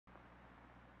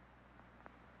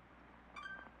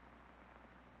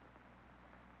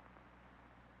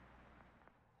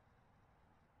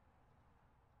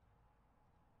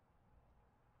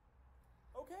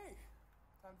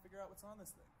time to figure out what's on this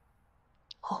thing.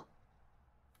 Oh.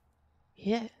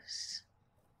 Yes.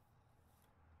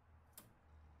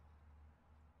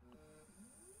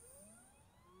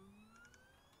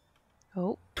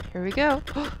 Oh, here we go.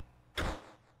 And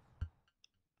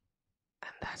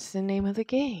that's the name of the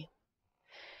game.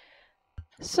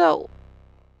 So,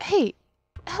 hey,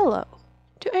 hello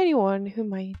to anyone who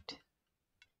might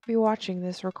be watching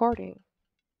this recording.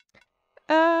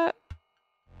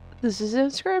 This is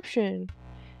Inscription,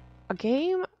 a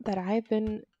game that I've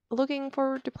been looking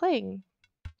forward to playing.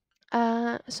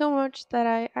 So much that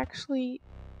I actually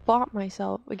bought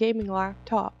myself a gaming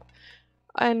laptop,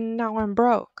 and now I'm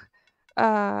broke.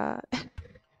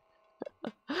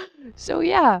 So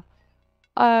yeah,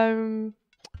 can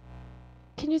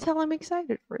you tell I'm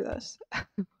excited for this?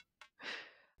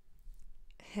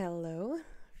 Hello,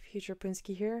 Future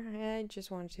Punsky here. I just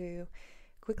want to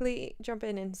quickly jump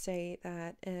in and say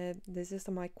that this is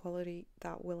the mic quality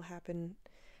that will happen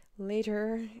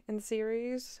later in the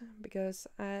series because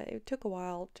it took a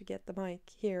while to get the mic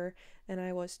here and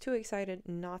I was too excited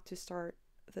not to start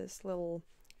this little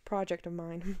project of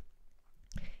mine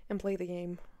and play the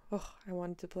game. Oh, I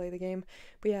wanted to play the game.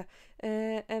 But yeah,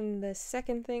 and the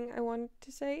second thing I wanted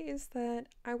to say is that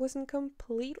I wasn't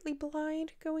completely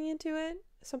blind going into it.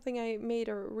 Something I made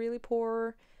a really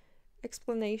poor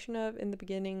explanation of in the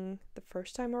beginning the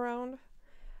first time around.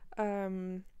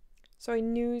 So I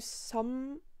knew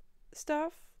some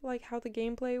stuff, like how the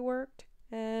gameplay worked,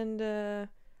 and I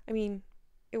mean,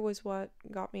 it was what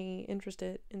got me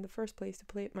interested in the first place to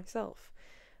play it myself.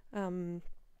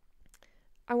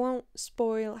 I won't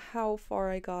spoil how far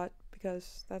I got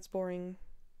because that's boring,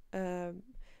 but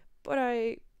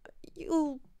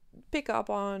you'll pick up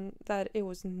on that it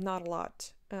was not a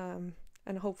lot, and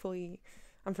hopefully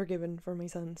I'm forgiven for my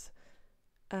sins.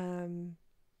 I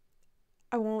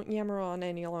won't yammer on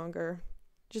any longer.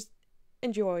 Just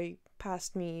enjoy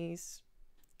past me's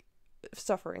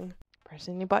suffering. Press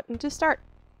any button to start.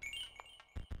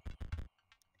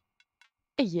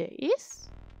 Yes.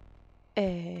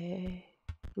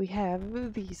 We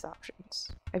have these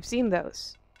options. I've seen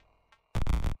those.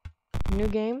 New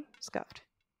game, scuffed.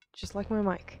 Just like my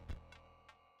mic.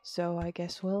 So I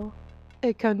guess we'll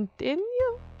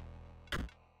continue.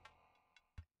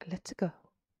 Let's go.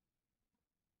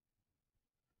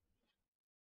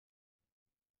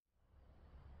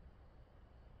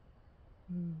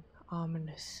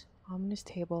 Ominous. Ominous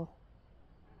table.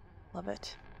 Love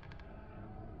it.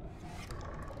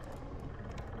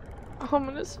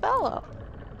 Ominous fellow.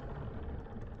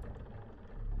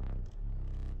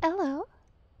 Hello.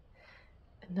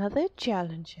 Another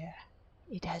challenger.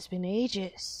 It has been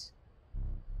ages.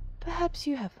 Perhaps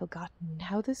you have forgotten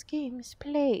how this game is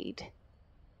played.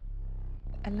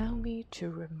 Allow me to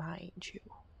remind you.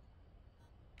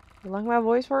 You like my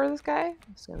voice for this guy?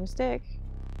 It's gonna stick.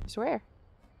 I swear.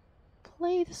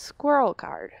 Play the squirrel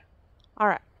card.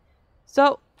 Alright.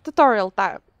 So, tutorial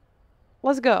time.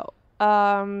 Let's go.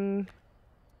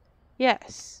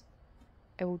 Yes.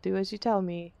 I will do as you tell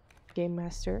me, Game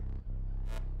Master.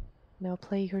 Now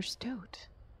play your stoat.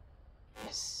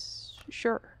 Yes,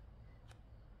 sure.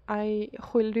 I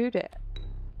will do that.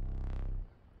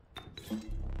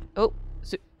 Oh,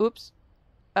 so, oops.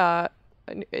 A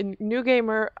new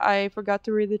gamer, I forgot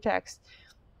to read the text.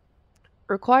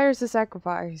 Requires a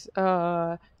sacrifice.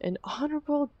 An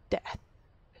honorable death.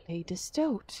 Play the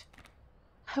stoat.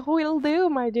 I will do,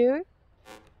 my dude.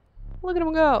 Look at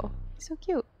him go. He's so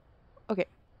cute. Okay.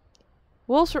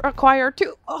 Wolves require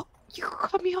two. Oh, you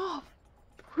cut me off.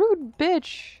 Rude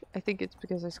bitch. I think it's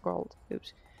because I scrolled.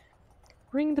 Oops.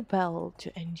 Ring the bell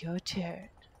to end your turn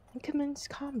and commence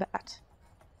combat.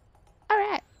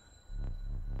 Alright.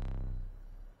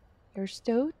 Your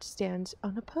stoat stands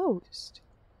unopposed.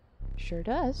 Sure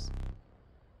does.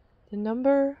 The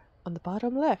number on the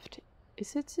bottom left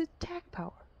is its attack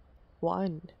power.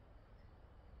 1.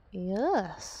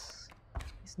 Yes.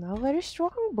 He's now a very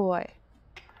strong boy.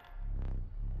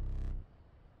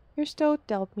 Your stoat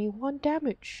dealt me 1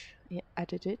 damage. I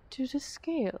added it to the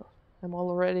scale. I'm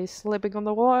already slipping on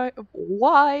the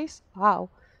voice. Wow.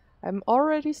 I'm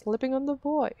already slipping on the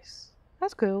voice.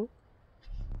 That's cool.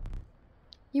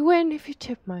 You win if you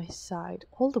tip my side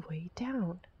all the way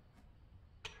down.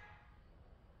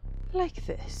 Like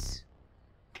this.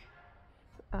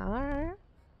 Alright.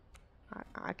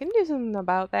 I can do something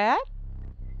about that.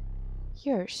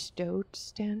 Your stoat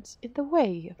stands in the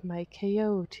way of my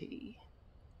coyote.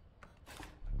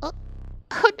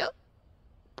 Oh no.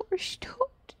 Poor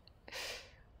stoat.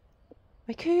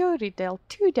 My coyote dealt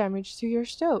 2 damage to your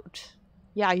stoat.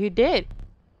 Yeah, you did.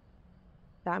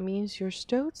 That means your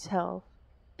stoat's health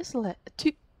is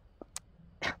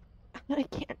I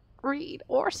can't read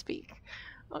or speak.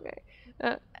 Okay.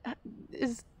 Uh,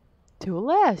 is two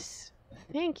less.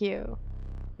 Thank you.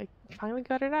 I finally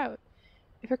got it out.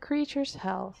 If a creature's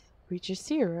health reaches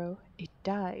 0, it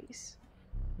dies.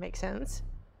 Makes sense.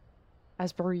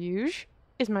 As per usual,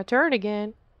 it's my turn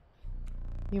again.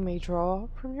 You may draw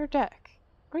from your deck,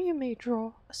 or you may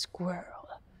draw a squirrel.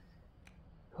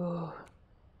 Oh,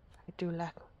 I do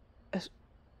like a...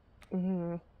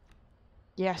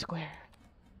 yeah, square.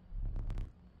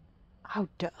 How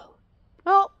dull.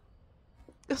 Well,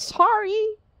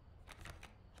 sorry.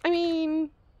 I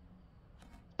mean,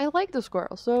 I like the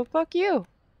squirrel, so fuck you.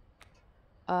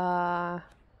 I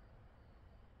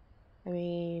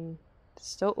mean, the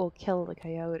stoat will kill the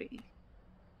coyote.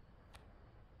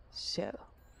 So,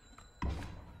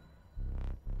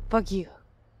 fuck you.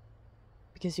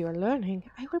 Because you are learning,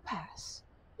 I will pass.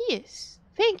 Yes,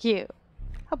 thank you.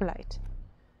 How polite.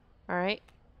 Alright.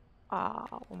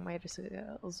 We might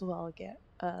as well get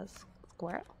a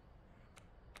squirrel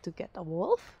to get a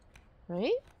wolf,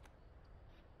 right?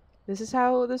 This is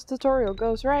how this tutorial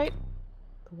goes, right?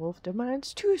 The wolf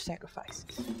demands 2 sacrifices,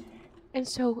 and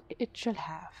so it shall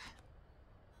have.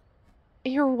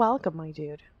 You're welcome, my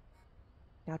dude.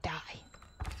 Now die.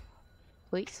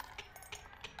 Please.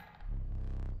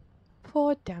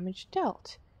 4 damage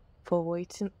dealt. 4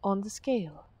 weights on the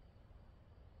scale.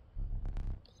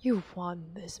 You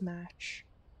won this match.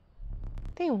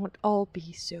 They won't all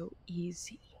be so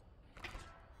easy.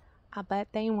 I bet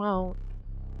they won't.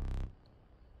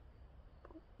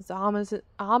 As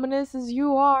ominous as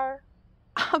you are,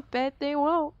 I bet they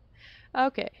won't.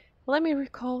 Okay, let me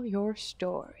recall your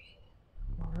story.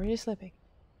 I'm already slipping.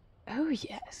 Oh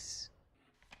yes.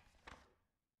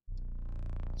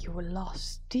 You were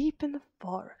lost deep in the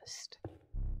forest.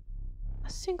 A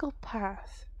single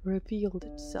path revealed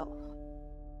itself.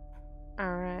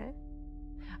 Alright.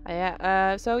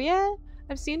 So yeah,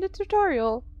 I've seen the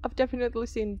tutorial. I've definitely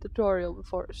seen the tutorial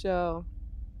before, so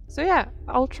yeah,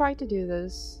 I'll try to do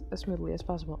this as smoothly as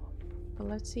possible. But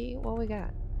let's see what we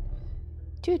got.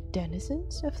 2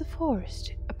 denizens of the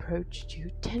forest approached you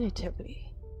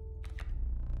tentatively.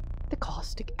 The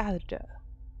caustic adder.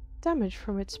 Damage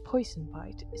from its poison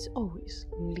bite is always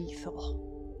lethal.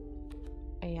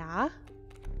 Yeah?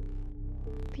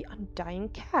 The undying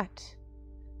cat.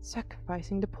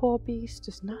 Sacrificing the poor beast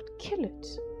does not kill it.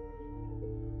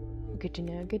 Good to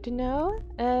know, good to know.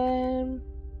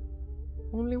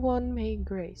 Only one may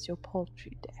graze your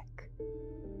poultry deck.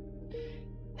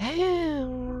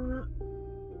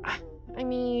 I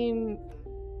mean,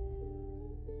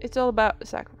 it's all about the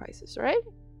sacrifices, right?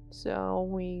 So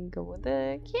we go with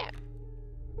the cat.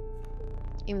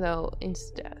 Even though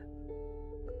instead,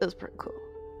 it's pretty cool.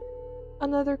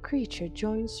 Another creature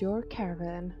joins your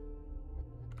caravan.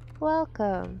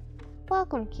 Welcome.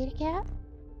 Welcome, kitty cat.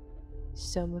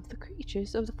 Some of the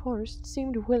creatures of the forest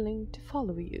seemed willing to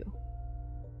follow you.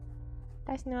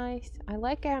 That's nice. I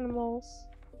like animals.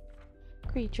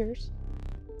 Creatures.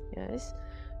 Yes.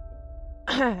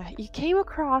 You came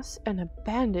across an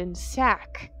abandoned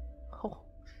sack. Oh.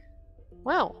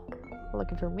 Well,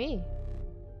 lucky for me.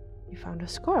 You found a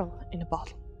squirrel in a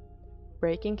bottle.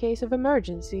 Break in case of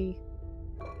emergency.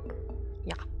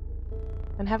 Yeah.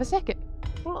 And have a second.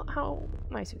 Well, how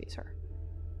nice of you, sir.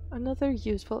 Another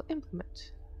useful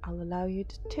implement. I'll allow you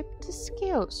to tip the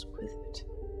scales with it.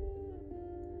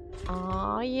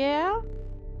 Aw, yeah?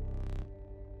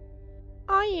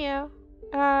 Oh yeah.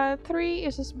 3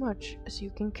 is as much as you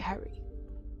can carry.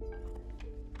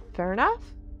 Fair enough.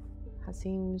 That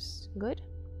seems good.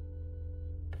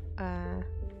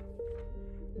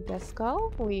 Let's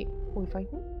go. We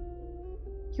fighting?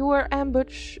 You were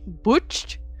ambushed.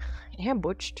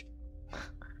 Ambushed?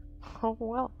 Oh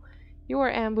well. You were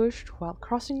ambushed while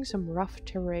crossing some rough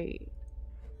terrain.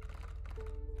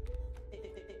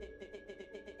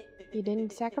 You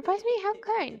didn't sacrifice me? How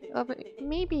kind. Oh, but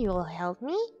maybe you'll help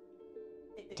me?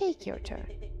 Take your turn.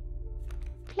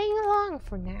 Playing along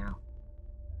for now.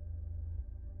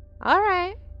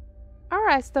 Alright.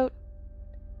 Alright, so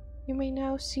you may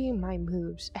now see my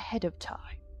moves ahead of time.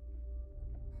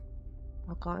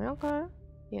 Okay.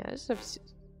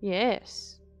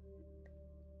 Yes.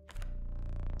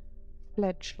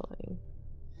 Fledgling.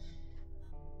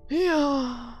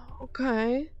 Yeah,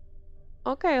 okay.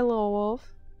 Okay, little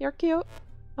wolf. You're cute.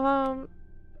 I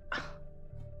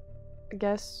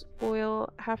guess we'll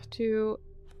have to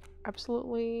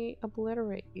absolutely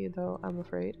obliterate you, though, I'm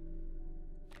afraid.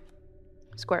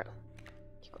 Squirrel.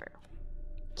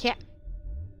 Cat.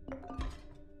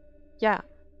 Yeah,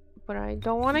 but I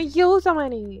don't want to use them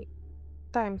any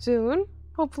time soon.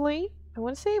 Hopefully, I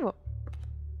want to save them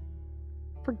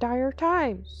for dire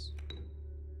times.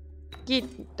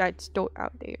 Get that stoat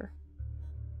out there.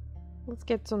 Let's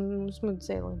get some smooth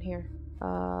sailing here.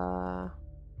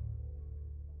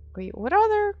 Wait, what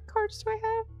other cards do I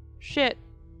have? Shit.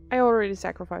 I already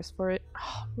sacrificed for it.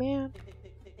 Oh, man.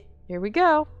 Here we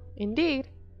go. Indeed.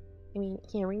 I mean,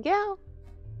 here we go.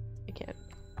 I can't.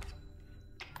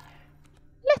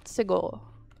 Let's go.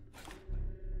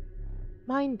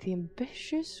 Mind the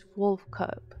ambitious wolf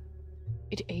cub.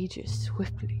 It ages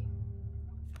swiftly.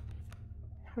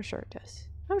 I'm sure it does.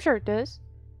 I'm sure it does.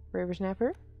 River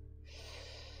Snapper.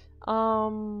 I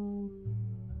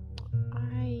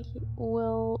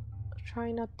will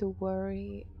try not to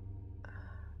worry.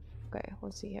 Okay,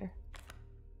 let's see here.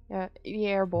 Yeah, the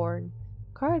airborne.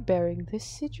 Card bearing this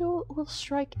sigil will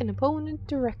strike an opponent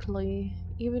directly,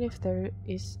 even if there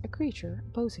is a creature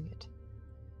opposing it.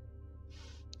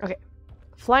 Okay,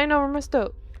 flying over my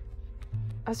stoat.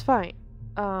 That's fine.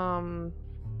 I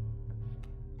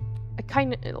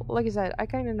kind of, like I said, I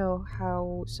kind of know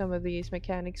how some of these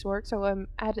mechanics work, so I'm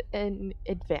at an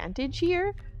advantage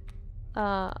here.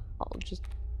 I'll just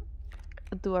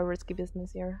do a risky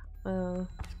business here.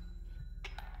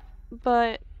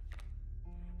 But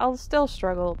I'll still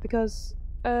struggle because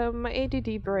my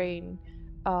ADD brain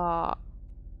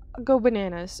go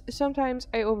bananas. Sometimes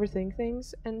I overthink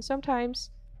things, and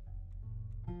sometimes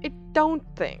I don't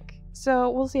think. So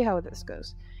we'll see how this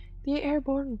goes. The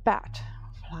airborne bat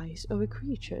flies over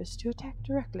creatures to attack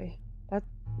directly. That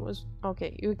was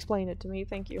okay. You explained it to me.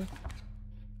 Thank you.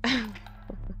 I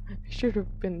should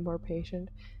have been more patient.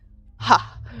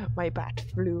 Ha! My bat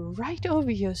flew right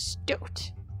over your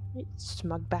stoat. You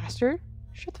smug bastard.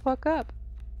 Shut the fuck up.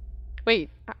 Wait,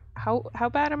 how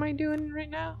bad am I doing right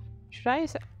now? Should I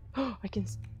say? Oh, I can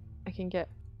get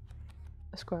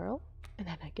a squirrel, and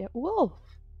then I get wolf.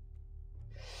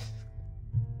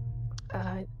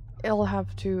 It'll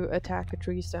have to attack a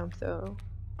tree stump though.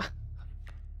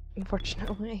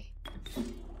 Unfortunately.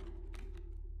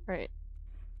 Right.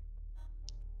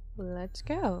 Let's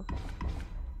go.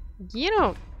 Get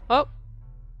him! Oh!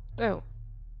 Oh.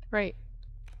 Right.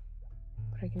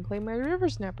 But I can play my river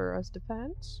snapper as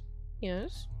defense.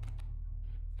 Yes.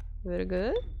 Very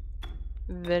good.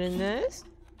 Very nice.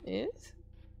 Yes.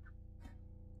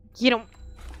 Get him!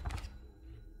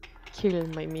 Kill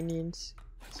my minions.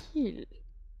 Kill.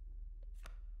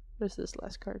 What is this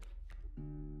last card?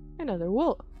 Another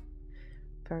wolf.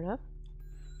 Fair enough.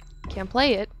 Can't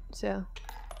play it, so...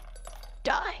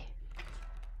 Die!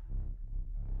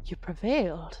 You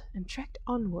prevailed and trekked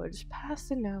onwards past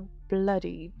the now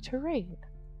bloody terrain.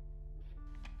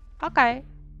 Okay.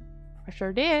 I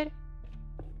sure did.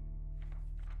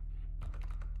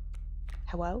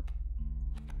 Hello?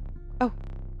 Oh.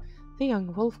 The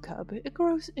young wolf cub, it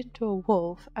grows into a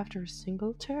wolf after a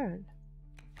single turn.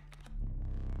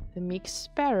 The meek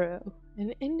sparrow,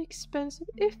 an inexpensive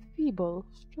if feeble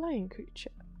flying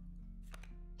creature.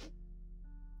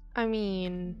 I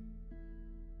mean...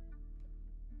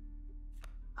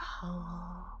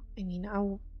 I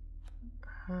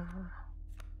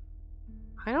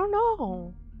don't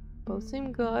know. Both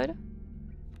seem good.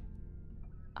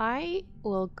 I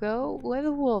will go with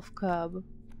a wolf cub.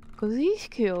 Because he's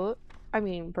cute. I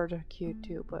mean, birds are cute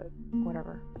too, but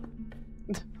whatever.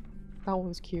 That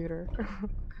one's cuter.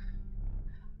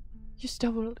 You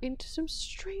stumbled into some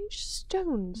strange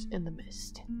stones in the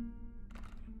mist.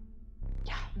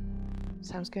 Yeah.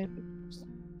 Sounds good.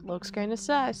 Looks kind of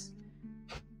sus.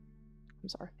 I'm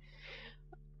sorry.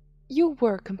 You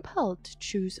were compelled to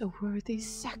choose a worthy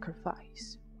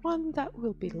sacrifice. One that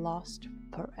will be lost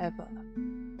forever.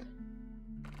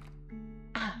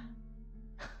 Ah.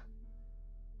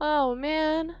 Oh,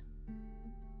 man.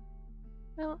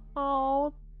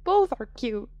 Oh, both are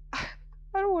cute. I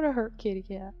don't want to hurt kitty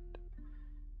cat.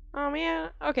 Oh,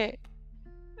 man. Okay.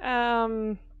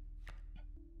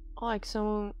 Like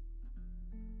someone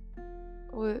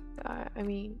with,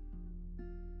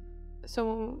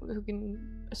 someone who can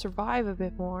survive a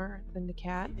bit more than the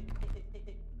cat.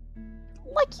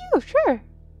 Like you, sure.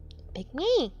 Pick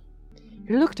me.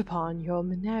 You looked upon your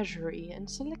menagerie and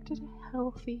selected a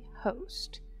healthy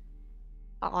host.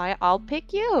 I'll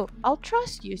pick you. I'll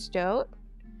trust you, Stoat.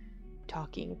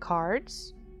 Talking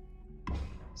cards.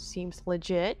 Seems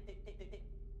legit.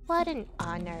 What an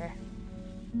honor.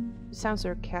 Sounds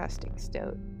sarcastic,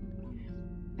 Stoat.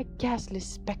 A ghastly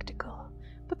spectacle,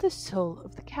 but the soul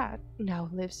of the cat now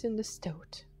lives in the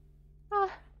Stoat.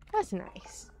 Ah, that's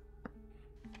nice.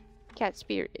 Cat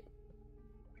spirited.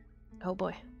 Oh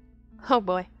boy. Oh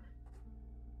boy.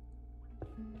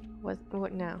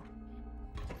 What now?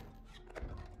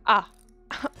 Ah.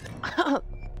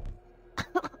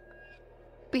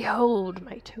 Behold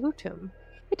my totem.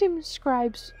 It It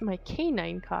inscribes my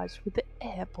canine cards with the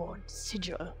airborne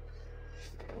sigil.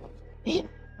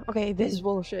 Okay, this is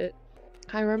bullshit.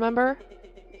 I remember.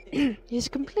 He's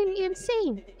completely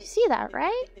insane. You see that,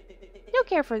 right? No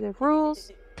care for the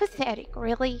rules. Pathetic,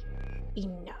 really.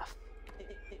 Enough.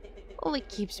 Only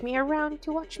keeps me around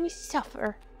to watch me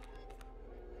suffer.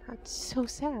 That's so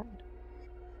sad.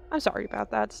 I'm sorry about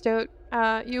that, Stoat.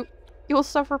 You'll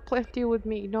suffer plenty with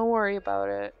me. Don't worry about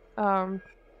it.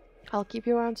 I'll keep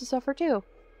you around to suffer too.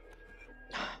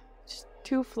 Just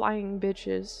two flying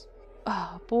bitches.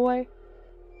 Oh, boy.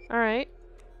 Alright.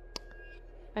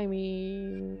 I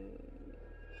mean,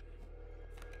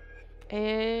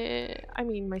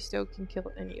 my Stoat can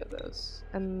kill any of those.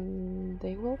 And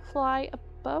they will fly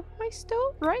above my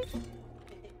Stoat, right?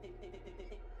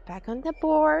 Back on the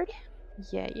board.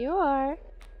 Yeah, you are.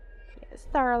 Yes,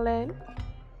 darling.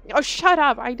 Oh, shut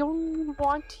up! I don't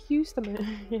want to use them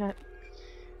yet.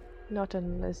 Not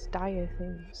unless dire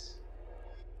things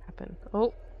happen.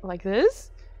 Oh, like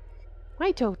this?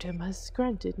 My totem has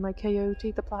granted my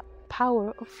coyote the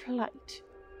power of flight.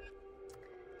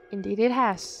 Indeed it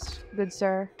has, good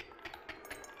sir.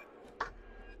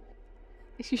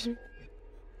 Excuse me.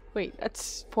 Wait,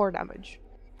 that's 4 damage.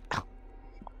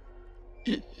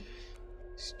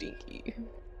 Stinky.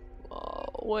 Oh,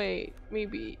 wait.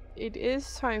 Maybe it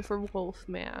is time for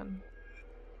Wolfman.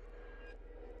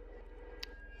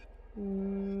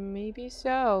 Maybe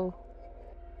so.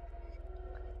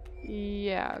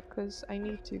 Yeah, because I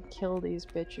need to kill these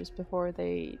bitches before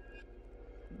they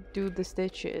do the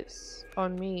stitches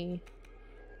on me.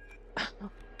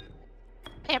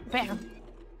 Bam, bam.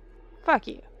 Fuck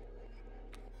you.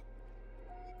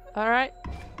 Alright.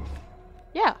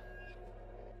 Yeah.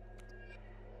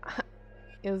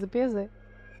 Easy peasy.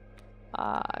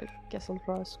 Guess I'll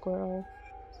draw a squirrel.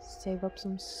 Save up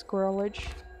some squirrelage.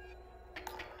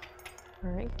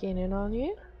 Alright, gaining on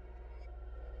you.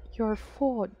 You're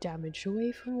 4 damage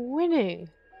away from winning.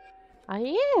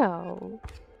 I am.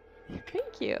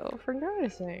 Thank you for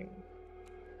noticing.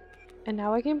 And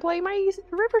now I can play my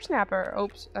River Snapper.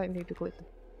 Oops, I need to click the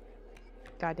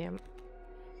goddamn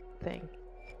thing.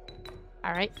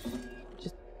 Alright.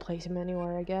 Just place him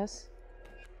anywhere, I guess.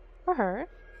 Or her.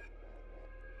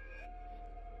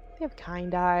 They have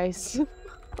kind eyes.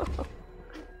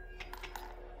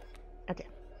 Okay.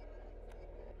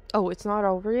 Oh, it's not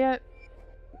over yet?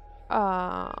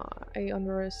 I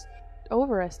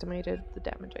overestimated the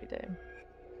damage I did.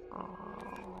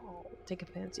 Oh, take a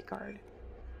fancy card.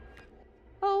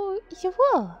 Oh, you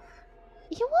wolf.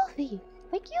 You wolfie,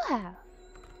 like you have.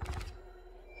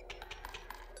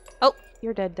 Oh,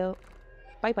 you're dead though.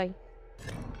 Bye-bye.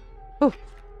 Oh.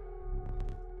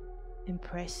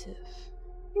 Impressive.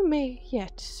 You may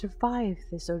yet survive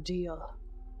this ordeal.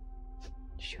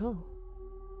 Sure.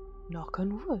 Knock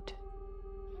on wood.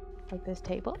 Like this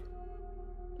table?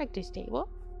 Like this table?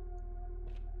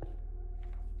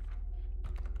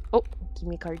 Oh, give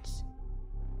me cards.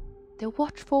 The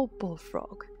watchful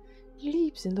bullfrog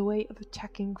leaps in the way of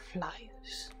attacking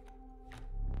flyers.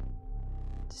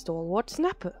 The stalwart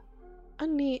snapper, a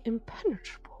near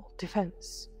impenetrable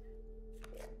defense.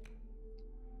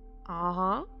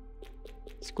 Uh-huh.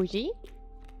 Squishy.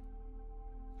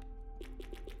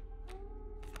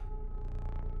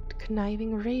 The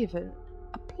conniving raven,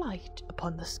 a blight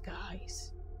upon the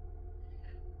skies.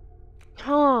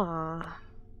 Huh.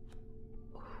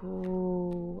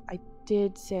 Ooh, I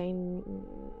did say...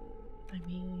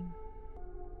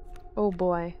 Oh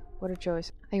boy, what a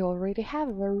choice. I already have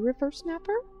a river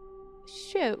snapper?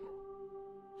 So...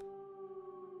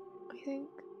 I think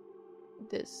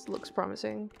this looks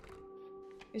promising.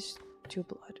 It's 2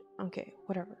 blood. Okay,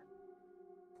 whatever.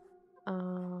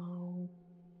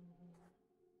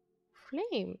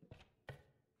 Flame.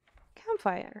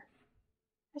 Campfire.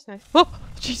 That's nice. Oh,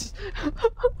 Jesus.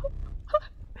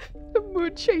 The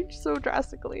mood changed so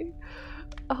drastically.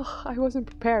 Oh, I wasn't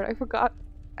prepared. I forgot.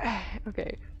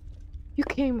 Okay. You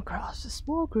came across a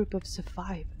small group of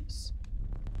survivors.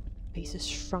 Faces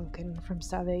shrunken from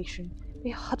starvation, they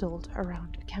huddled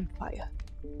around a campfire.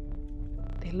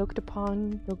 They looked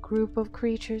upon your group of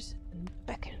creatures and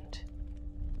beckoned.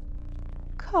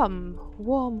 Come,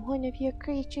 warm one of your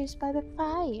creatures by the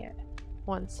fire,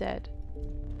 one said.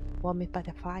 Warm it by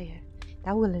the fire.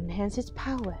 That will enhance its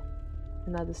power,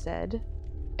 another said.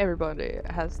 Everybody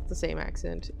has the same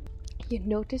accent. You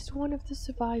noticed one of the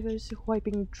survivors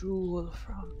wiping drool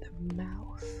from the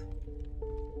mouth.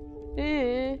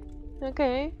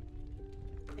 Okay.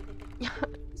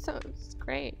 Sounds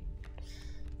great.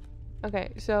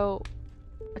 Okay, so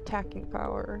attacking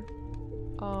power.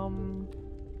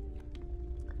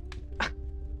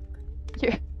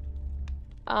 Yeah.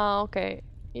 Okay.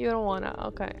 You don't wanna.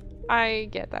 Okay. I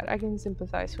get that. I can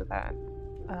sympathize with that.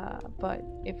 But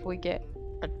if we get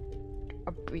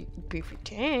a beefy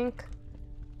tank,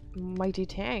 mighty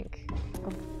tank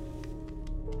of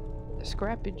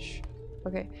scrappage.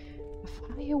 Okay. A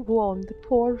fire warmed the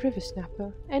poor river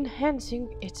snapper,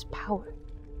 enhancing its power.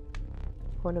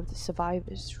 One of the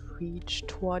survivors reached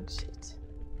towards it.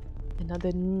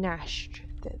 Another gnashed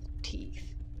their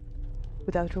teeth.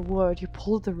 Without a word, you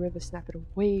pulled the river snapper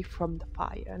away from the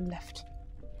fire and left.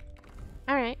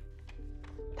 Alright.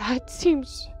 That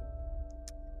seems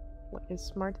like a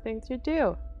smart thing to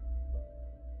do.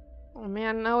 Oh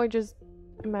man, now I just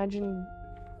imagine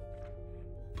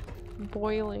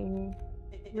boiling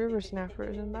river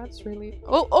snappers, and that's really...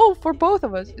 Oh, for both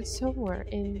of us! It's somewhere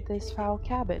in this foul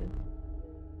cabin.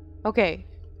 Okay.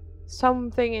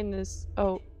 Something in this...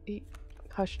 Oh,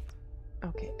 hush.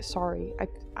 Okay, sorry.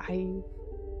 I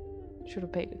should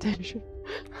have paid attention.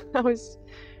 I was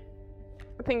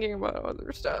thinking about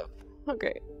other stuff.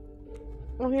 Okay.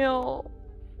 We'll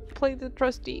play the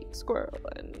trusty squirrel,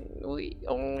 and we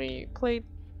only played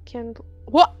candle.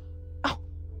 What? Oh.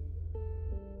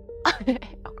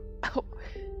 Oh.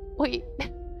 Wait.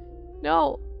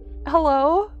 No.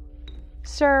 Hello?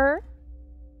 Sir?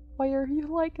 Why are you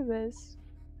like this?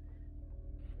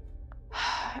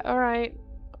 Alright.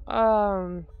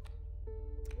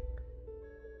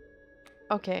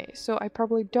 Okay, so I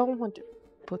probably don't want to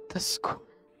put the squirrel.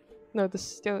 No, the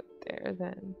stoat there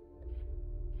then.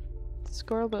 The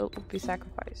squirrel will be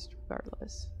sacrificed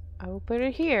regardless. I will put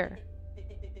it here.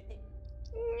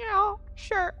 Yeah,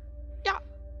 sure. Yeah,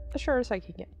 as sure as I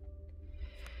can get.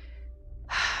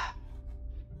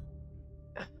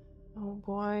 Oh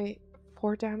boy,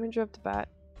 4 damage off the bat.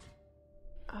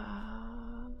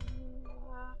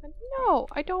 No,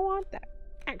 I don't want that.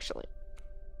 Actually,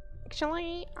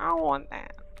 I want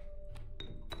that.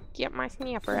 Get my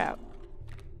snapper out.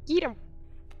 Get him.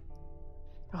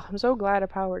 Oh, I'm so glad I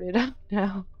powered it up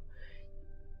now.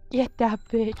 Get that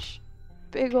bitch.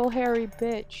 Big ol' hairy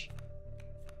bitch.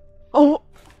 Oh,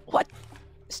 what?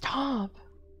 Stop.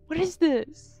 What is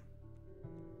this?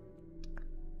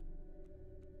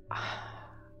 I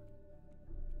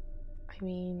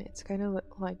mean, it's kind of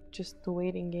like just the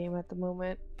waiting game at the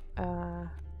moment.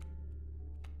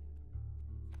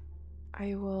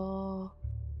 I will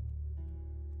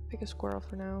pick a squirrel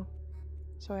for now,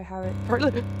 so I have it for.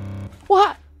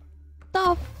 What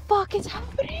the fuck is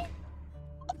happening?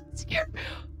 I'm scared.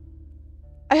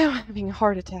 I am having a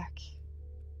heart attack.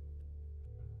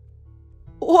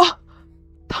 What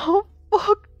the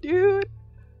fuck, dude?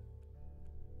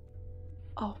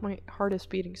 Oh, my heart is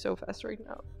beating so fast right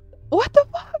now. What the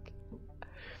fuck?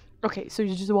 Okay, so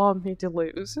you just want me to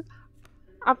lose?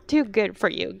 I'm too good for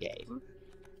you, game.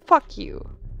 Fuck you.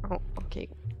 Oh, okay.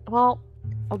 Well,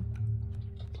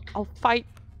 I'll fight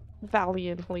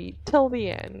valiantly till the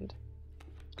end.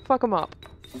 Fuck him up.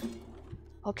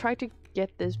 I'll try to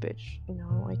get this bitch.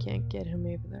 No, I can't get him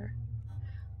over there.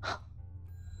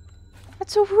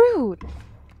 That's so rude.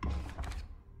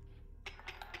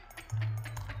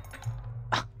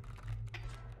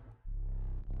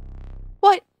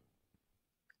 What?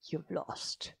 You've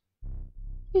lost.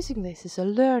 Using this as a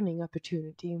learning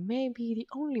opportunity may be the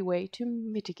only way to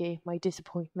mitigate my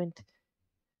disappointment.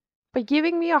 By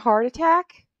giving me a heart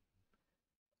attack?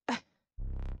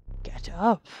 Get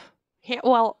up. Yeah,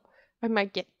 well, I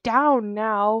might get down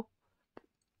now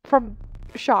from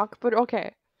shock, but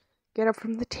okay. Get up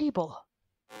from the table.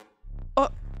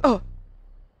 Oh.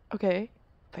 Okay.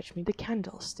 Fetch me the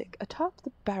candlestick atop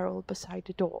the barrel beside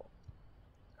the door.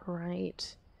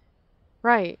 Right.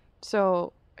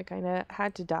 So I kind of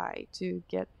had to die to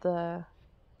get the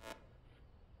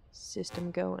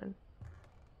system going.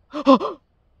 Oh,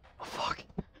 fuck.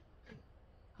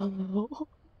 Hello?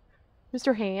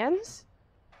 Mr. Hands?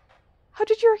 How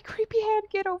did your creepy hand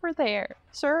get over there,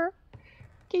 sir?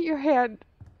 Get your hand...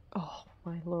 Oh,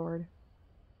 my lord.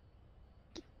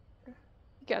 You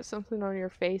got something on your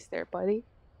face there, buddy.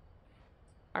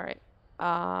 Alright.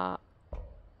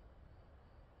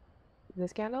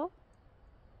 This candle?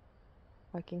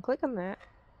 I can click on that.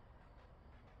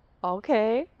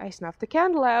 Okay, I snuffed the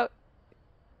candle out.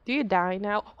 Do you die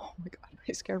now? Oh my god,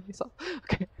 I scared myself.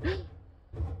 Okay.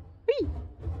 Whee!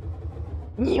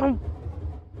 Nyum!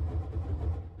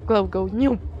 Glow, go,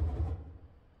 nyum!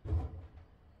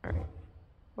 Alright,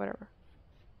 whatever.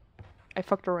 I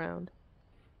fucked around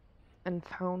and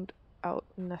found out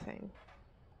nothing.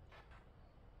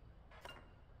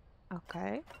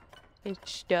 Okay.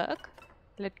 It's stuck.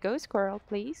 Let go, squirrel,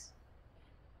 please.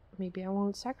 Maybe I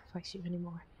won't sacrifice you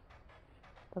anymore.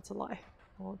 That's a lie.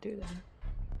 I won't do that.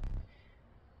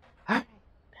 Alright.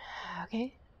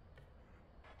 Okay.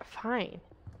 Fine.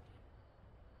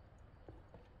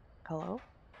 Hello?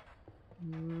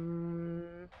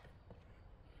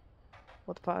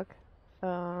 What the fuck?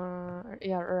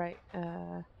 Yeah, right.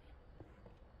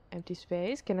 Empty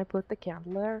space. Can I put the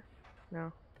candle there?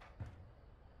 No.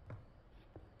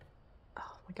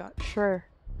 Oh my god, sure.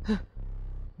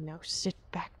 Now sit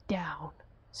back down.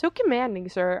 So commanding,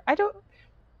 sir. I don't...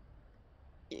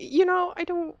 You know, I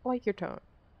don't like your tone.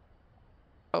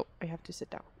 Oh, I have to sit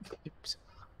down. Oops.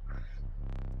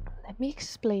 Let me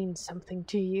explain something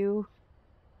to you.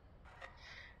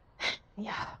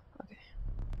 Yeah, okay.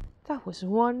 That was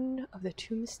one of the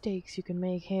 2 mistakes you can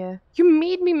make here. You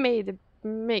made me make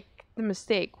the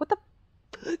mistake. What the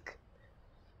fuck?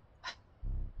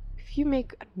 If you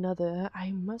make another,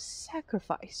 I must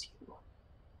sacrifice you.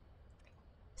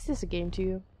 Is this a game to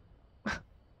you?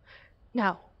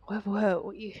 Now, where were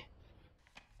we?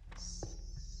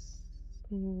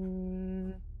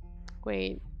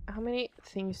 Wait, how many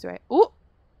things do I... Oh!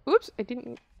 Oops, I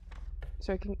didn't...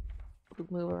 So I can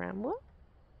move around. What?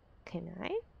 Can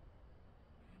I?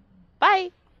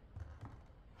 Bye!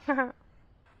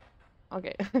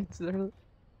 Okay, it's literally...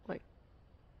 Like...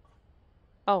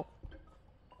 Oh.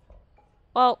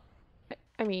 Well,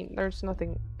 I mean, there's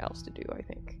nothing else to do, I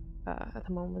think, at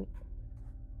the moment.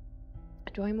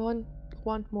 Do I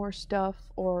want more stuff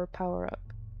or power up?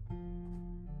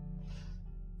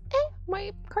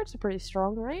 My cards are pretty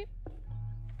strong, right?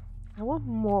 I want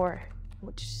more. I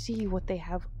want to see what they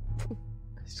have.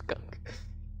 Skunk.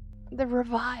 The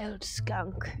reviled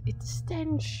skunk. Its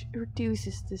stench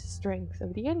reduces the strength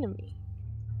of the enemy.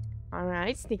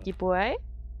 Alright, sneaky boy.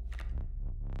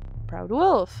 Proud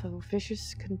wolf, a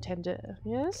vicious contender.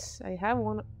 Yes, I have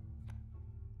one.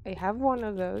 I have one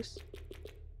of those.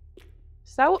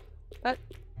 So that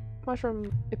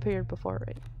mushroom appeared before,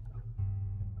 right?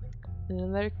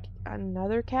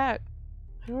 Another cat.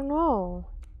 I don't know.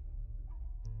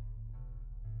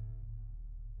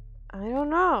 I don't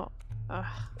know.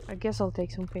 I guess I'll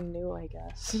take something new, I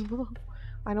guess.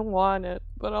 I don't want it,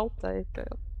 but I'll take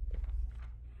it.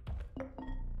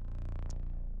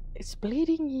 Its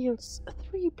bleeding yields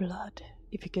 3 blood,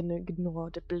 if you can ignore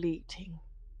the bleeding.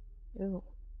 Ew.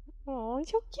 Oh,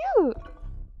 it's so cute!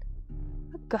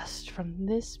 A gust from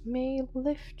this may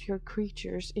lift your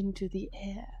creatures into the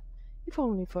air, if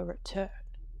only for a turn.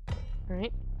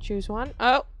 Alright, choose one.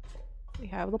 Oh! We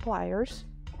have the pliers.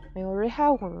 I already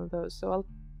have one of those, so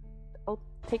I'll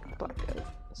take the pliers.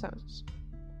 Sounds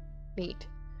neat.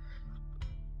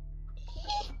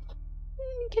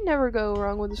 You can never go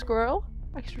wrong with a squirrel.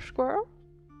 Extra squirrel.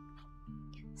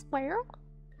 Squirrel?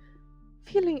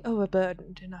 Feeling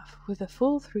overburdened enough with the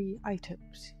full 3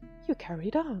 items, you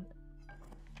carried on.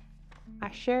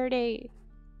 I sure did.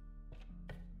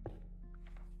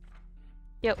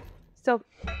 Yo, so,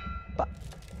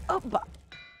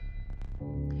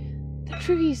 the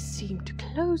trees seemed to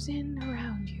close in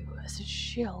around you as a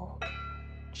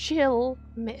chill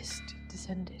mist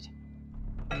descended.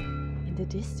 In the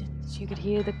distance, you could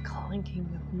hear the clanking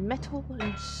of metal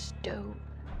and stone.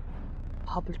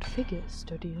 Hobbled figures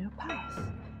stood in your path.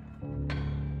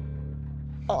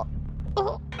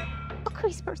 Oh,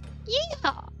 Christmas!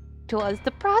 Yeehaw! 'Twas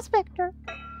the prospector.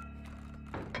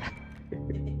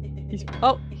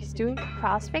 He's doing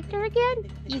prospector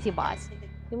again? Easy, boss.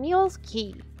 The mule's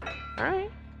key.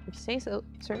 Alright, if you say so,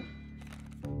 sir.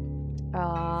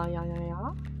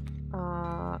 Yeah.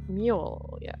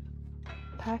 Mule, yeah.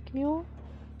 Pack mule?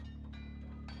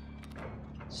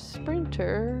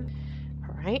 Sprinter.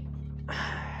 Alright.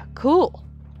 Cool.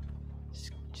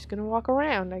 Just gonna walk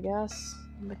around, I guess.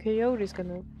 And the coyote's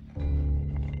gonna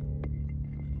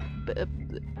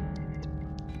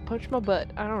punch my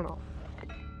butt. I don't know.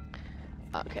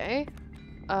 Okay.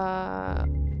 I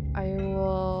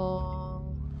will...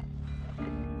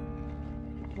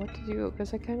 What to do?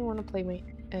 Because I kind of want to play my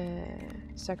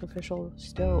sacrificial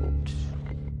stoat.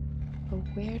 But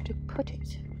where to put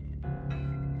it?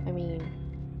 I mean,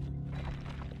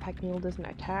 the pack mule doesn't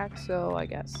attack, so I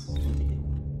guess...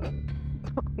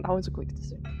 That was a quick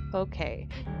decision. Okay.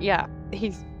 Yeah,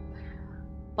 he's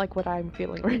like what I'm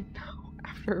feeling right now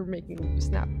after making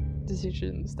snap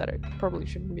decisions that I probably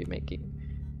shouldn't be making.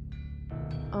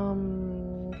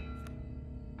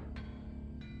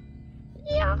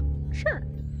 Yeah, sure.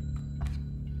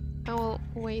 I won't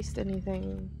waste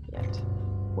anything yet.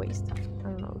 Waste? I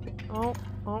don't know.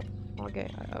 Oh, okay.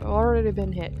 I've already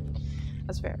been hit.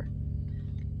 That's fair.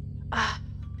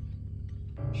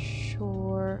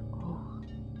 Sure. Oh,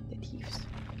 the thieves.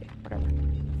 Okay, whatever.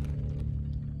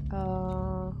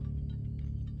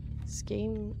 This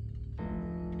game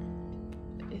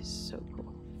is so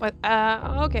cool. What?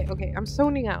 Okay, okay. I'm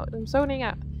zoning out. I'm zoning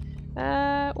out.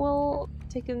 We'll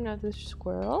take another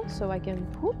squirrel so I can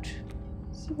put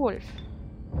the wolf.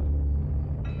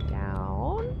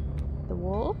 Down. The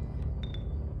wolf.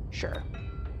 Sure.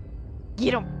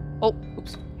 Get him! Oh,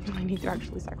 oops. I need to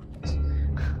actually sacrifice.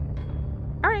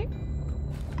 Alright.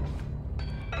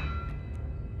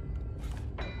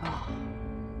 Oh,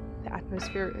 the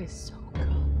atmosphere is so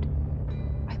good.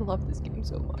 I love this game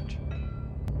so much.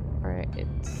 Alright,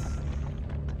 it's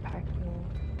the pack.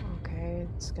 Okay,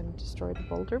 it's gonna destroy the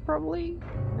boulder probably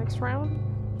next round.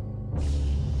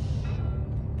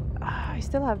 I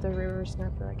still have the river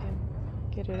snapper. I can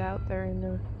get it out there in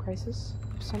the crisis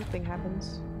if something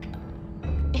happens.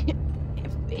 If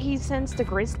he sends the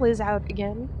grizzlies out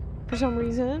again for some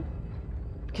reason,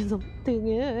 because I'm too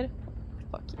good.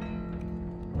 Fuck you.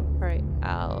 Alright,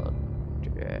 I'll.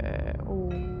 Oh.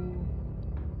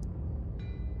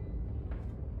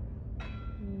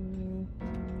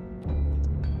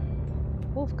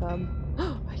 Wolf cub.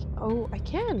 Oh, I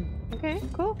can. Okay,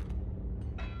 cool.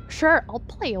 Sure, I'll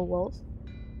play a wolf.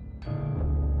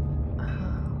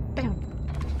 Bam.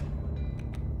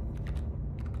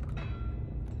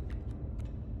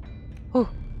 Oh,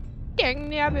 dang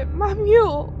nabbit, my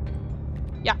mule.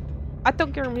 Yeah, I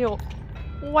took your mule.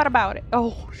 What about it?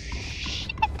 Oh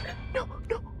shit! No,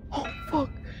 no. Oh fuck.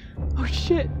 Oh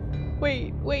shit.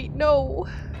 Wait, wait, no.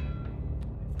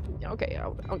 Okay,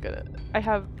 I'm gonna. I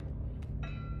have.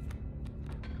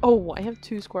 Oh, I have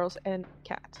 2 squirrels and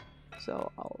cat.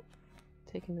 So I'll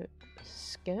take a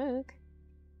skunk.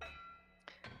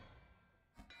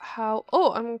 How?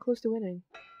 Oh, I'm close to winning.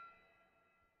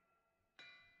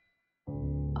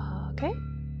 Okay.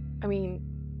 I mean,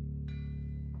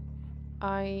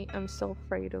 I am still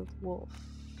afraid of wolves.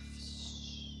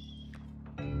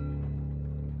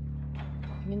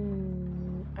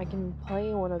 I can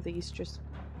play one of these, just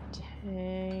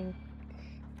tank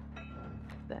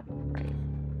them, right?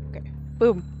 Okay.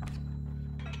 Boom.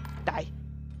 Die.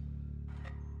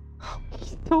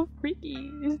 He's so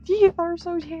freaky. His teeth are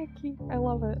so janky. I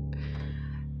love it.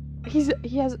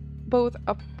 He has both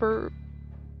upper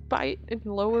bite and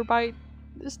lower bite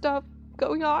stuff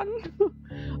going on.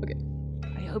 Okay.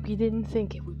 I hope you didn't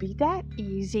think it would be that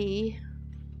easy.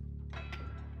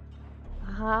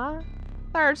 Uh-huh.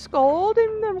 There's gold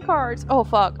in them cards. Oh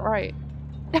fuck, right.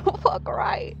 Oh fuck,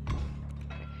 right.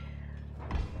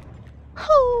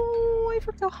 Oh, I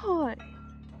forgot.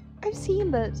 I've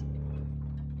seen this.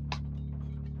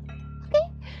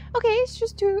 Okay, it's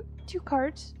just two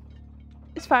cards.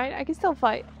 It's fine, I can still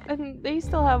fight. And they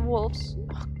still have wolves.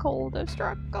 Oh, gold, I've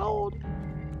struck gold.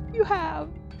 You have.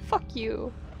 Fuck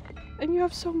you. And you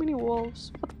have so many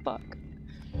wolves. What the fuck?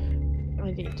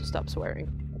 I need to stop swearing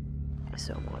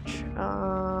so much.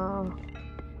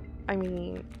 I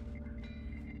mean,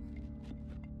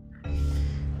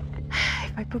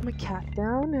 if I put my cat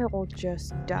down, it will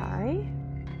just die.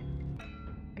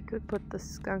 I could put the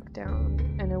skunk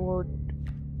down and it will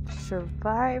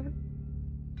survive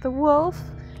the wolf,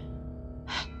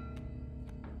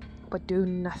 but do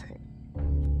nothing.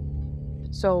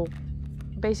 So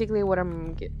basically what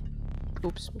I'm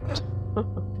oops.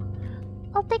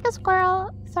 I'll take a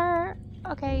squirrel, sir.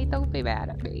 Okay, don't be mad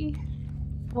at me.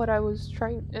 What I was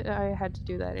trying, I had to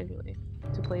do that anyway.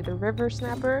 To play the river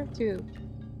snapper, to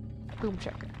boom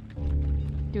checker.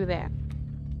 Do that.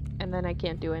 And then I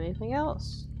can't do anything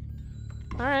else.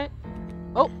 Alright.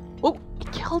 Oh, I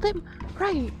killed him!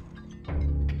 Right!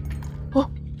 Oh,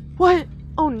 what?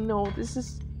 Oh no, this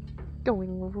is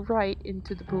going right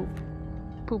into the poop.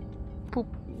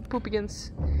 Poop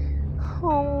against.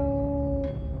 Oh.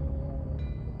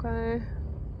 Okay.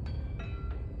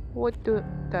 What do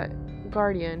that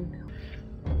guardian?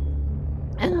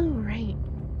 Oh right.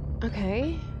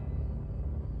 Okay.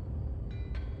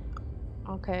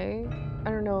 Okay. I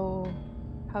don't know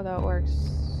how that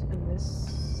works in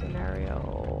this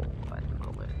scenario at the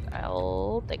moment.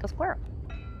 I'll take a squirrel.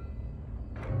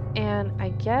 And I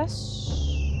guess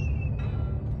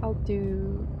I'll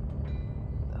do.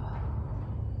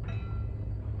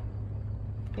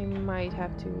 I might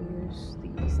have to use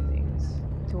these things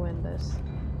to win this.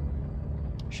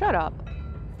 Shut up.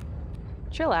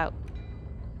 Chill out.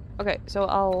 Okay, so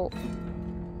I'll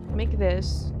make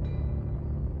this.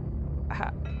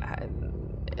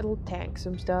 It'll tank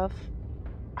some stuff.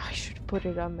 I should put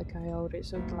it on the coyote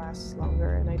so it lasts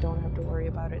longer and I don't have to worry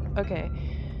about it. Okay.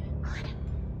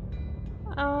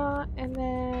 And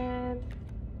then.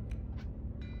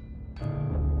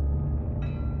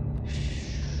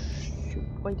 Shoot,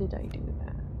 why did I do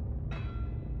that?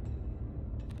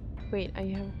 Wait, I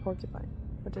have a porcupine.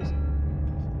 What is it?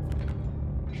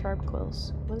 Sharp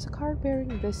quills. Once a card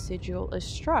bearing this sigil is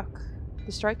struck,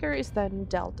 the striker is then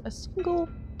dealt a single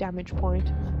damage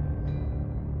point.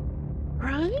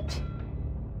 Right?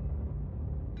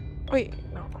 Wait,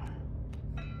 no.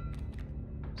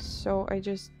 So I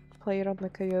just play it on the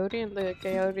coyote and the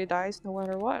coyote dies no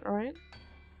matter what, right?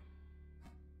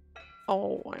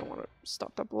 Oh, I want to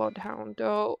stop the bloodhound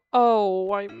though.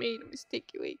 Oh, I made a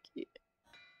mistake, wakey.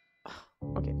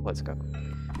 Okay, let's go.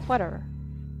 Whatever.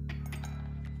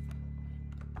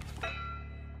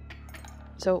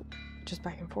 So, just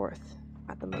back and forth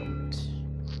at the moment.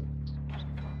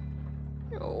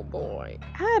 Oh boy.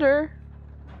 Adder!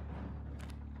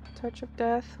 Touch of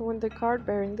Death. When the card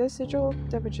bearing this sigil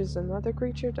damages another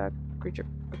creature, that creature.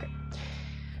 Okay.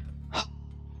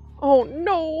 Oh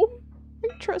no! My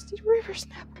trusty river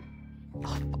snap.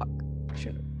 Oh fuck.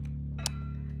 Should've.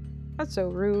 That's so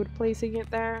rude placing it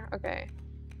there. Okay.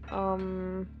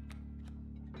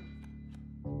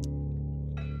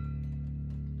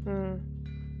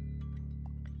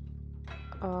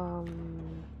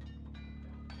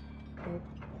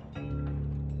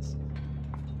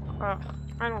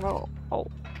 I don't know. Oh.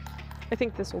 I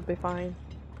think this will be fine.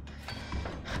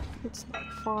 It's not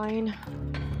fine.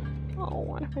 Oh,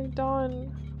 what have I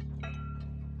done?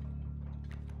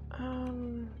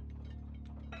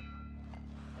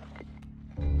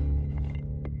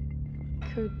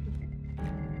 Could...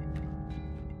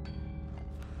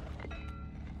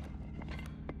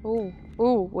 Oh,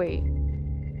 oh, wait.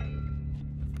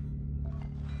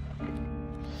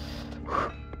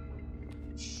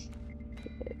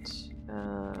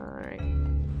 Alright.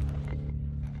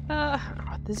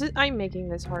 This is- I'm making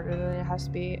this harder than it has to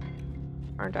be,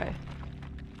 aren't I?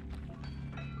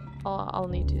 I'll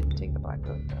need to take the black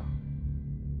road though.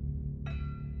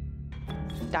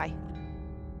 Die.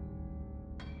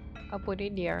 I'll put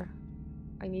it here.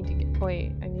 I need to get-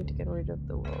 wait, I need to get rid of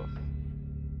the wolf.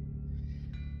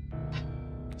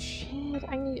 Shit,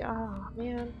 I need- oh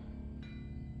man.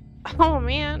 Oh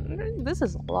man, this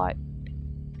is a lot.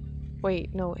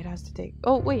 Wait, no, it has to take-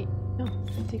 oh wait, no,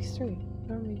 it takes 3.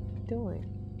 What am I doing?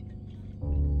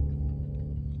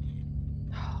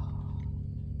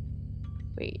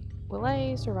 Wait, will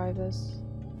I survive this?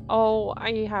 Oh,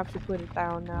 I have to put it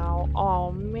down now.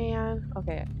 Oh man.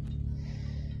 Okay.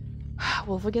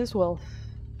 Wolf against wolf.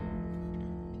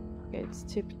 Okay, it's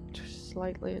tipped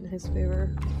slightly in his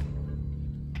favor.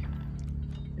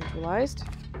 Neutralized.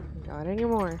 Not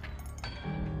anymore.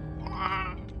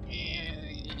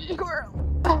 Girl.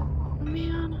 Oh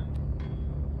man.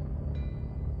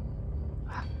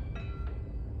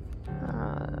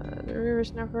 The river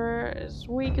sniffer is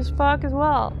weak as fuck as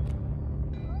well.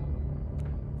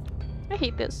 I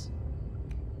hate this.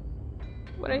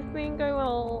 But I think I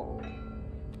will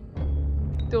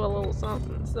do a little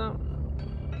something,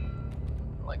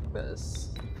 like this.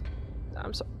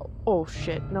 I'm so- oh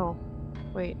shit, no.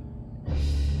 Wait.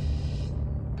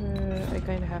 I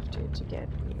kinda have to get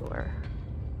newer,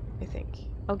 I think.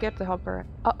 I'll get the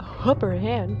upper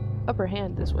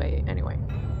hand this way anyway.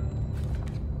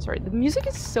 Sorry, the music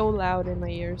is so loud in my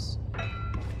ears.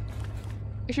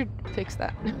 I should fix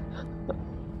that.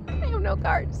 I have no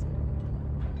cards.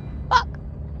 Fuck!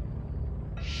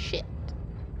 Shit.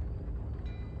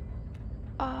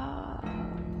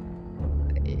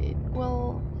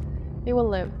 They will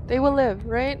live. They will live,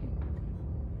 right?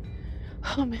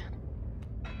 Oh man.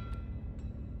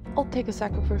 I'll take a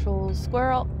sacrificial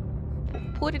squirrel.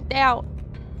 Put it down.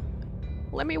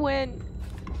 Let me win.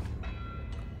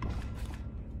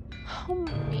 Oh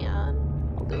man.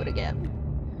 I'll do it again.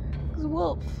 Cause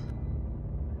wolf.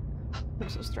 I'm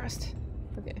so stressed.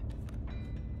 Okay.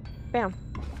 Bam.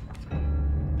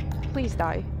 Please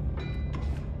die.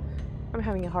 I'm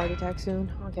having a heart attack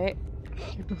soon. Okay.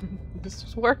 This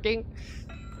is working.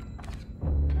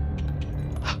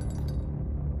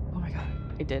 Oh my god.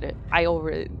 I did it. I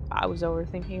was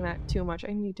overthinking that too much.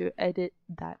 I need to edit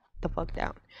that the fuck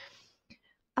down.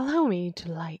 Allow me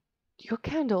to light your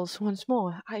candles once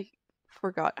more. I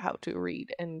forgot how to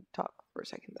read and talk for a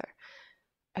second there.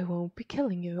 I won't be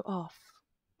killing you off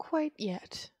quite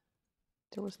yet.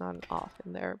 There was not an off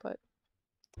in there, but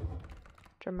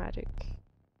dramatic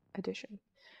addition.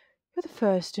 You're the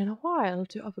first in a while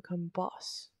to overcome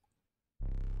boss.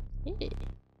 Yeah.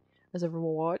 As a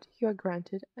reward, you are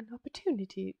granted an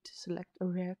opportunity to select a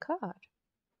rare card.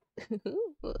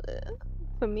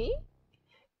 For me?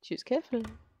 Choose carefully.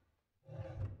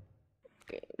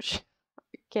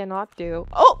 Cannot do.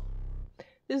 Oh!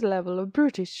 This level of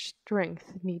brutish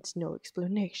strength needs no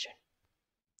explanation.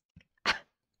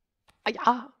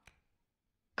 Yeah.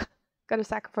 Gotta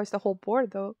sacrifice the whole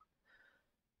board though.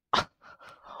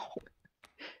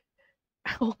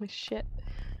 Holy shit.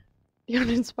 The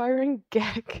uninspiring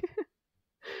gag.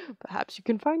 Perhaps you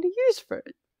can find a use for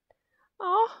it.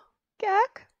 Aw,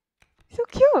 gag. So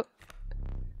cute.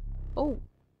 Oh,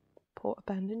 poor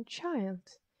abandoned child.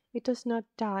 It does not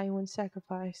die when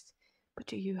sacrificed, but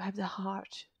do you have the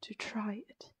heart to try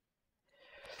it?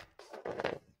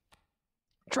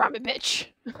 Try me,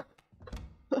 bitch.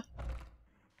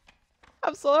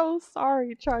 I'm so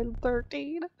sorry, child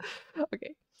 13.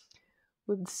 Okay.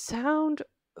 With sound,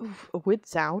 with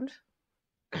sound,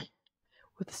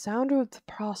 with the sound of the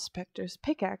prospector's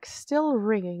pickaxe still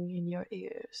ringing in your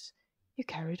ears, you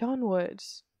carried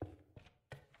onwards.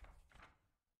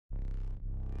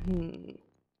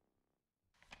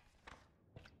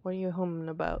 What are you humming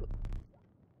about?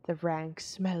 The rank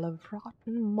smell of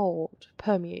rotten mold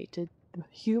permeated the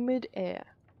humid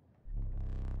air.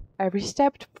 Every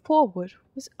step forward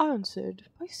was answered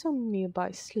by some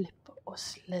nearby slip or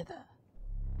slither.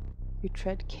 You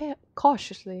tread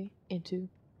cautiously into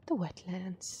the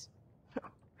wetlands. I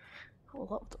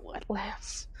love the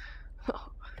wetlands.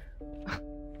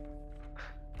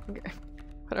 Okay,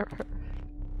 whatever.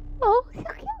 Oh, so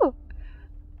cute!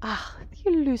 Ah,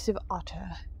 the elusive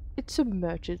otter. It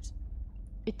submerges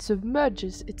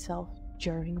itself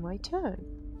during my turn.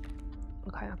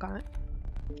 Okay, I got it.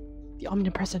 The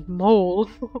omnipresent mole.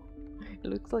 It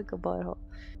looks like a butthole.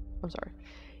 I'm sorry.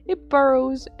 It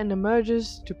burrows and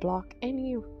emerges to block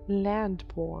any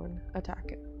landborne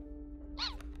attacker.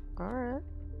 Alright.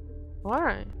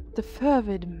 Alright. The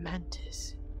fervid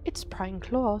mantis. Its prying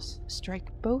claws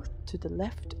strike both to the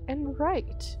left and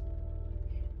right.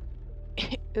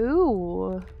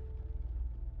 Ooh.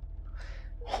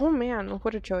 Oh man,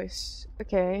 what a choice.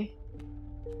 Okay.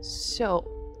 So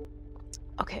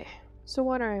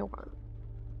what do I want?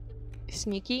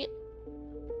 Sneaky.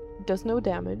 Does no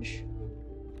damage.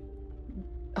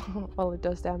 Well, it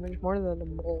does damage more than the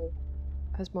mole.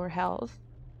 Has more health.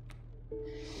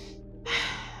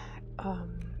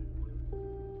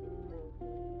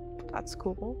 That's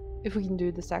cool. If we can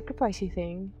do the sacrificey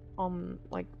thing on,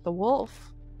 like, the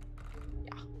wolf.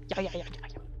 Yeah.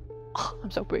 Oh,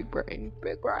 I'm so big brain.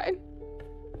 Big brain.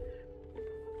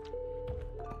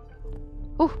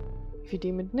 Oh, if you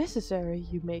deem it necessary,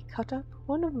 you may cut up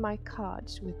one of my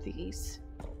cards with these.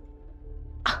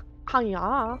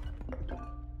 Yeah.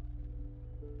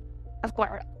 A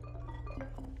squirrel.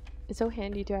 It's so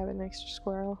handy to have an extra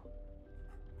squirrel.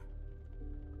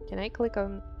 Can I click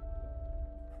on...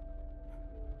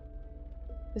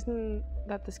 Isn't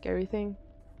that the scary thing?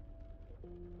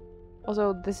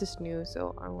 Also, this is new,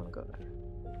 so I want to go there.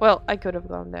 Well, I could have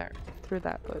gone there through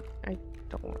that, but I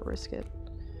don't want to risk it.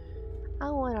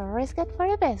 I want to risk it for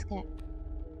a biscuit.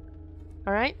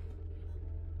 Alright.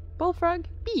 Bullfrog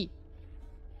B.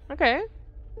 Okay.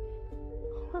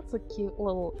 That's a cute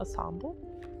little ensemble.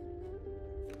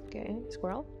 Okay,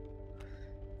 squirrel.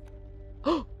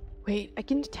 Oh, wait, I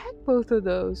can attack both of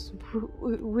those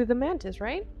with the mantis,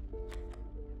 right?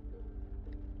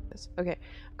 Okay,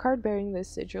 a card bearing this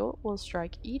sigil will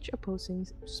strike each opposing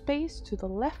space to the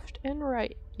left and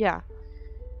right. Yeah,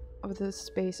 of the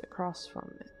space across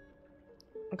from it.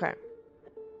 Okay,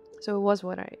 so it was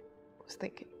what I was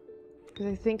thinking. Because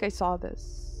I think I saw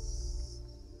this.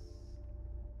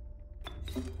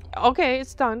 Okay,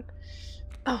 it's done.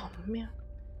 Oh man,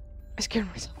 I scared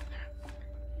myself.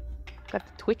 Got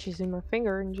the twitches in my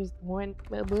finger and just went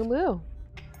boom boom boom.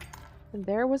 And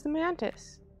there was the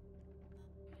mantis.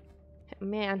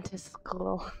 Mantis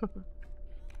skull.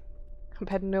 I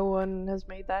bet no one has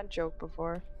made that joke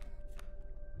before.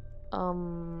 I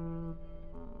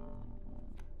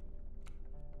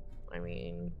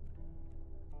mean...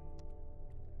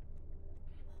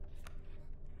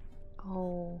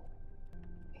 Oh...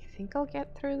 I think I'll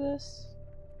get through this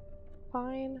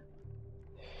fine.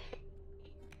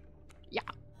 Yeah.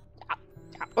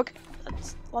 Okay,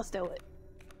 let's do it.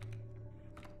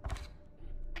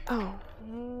 Oh,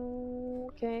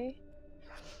 okay.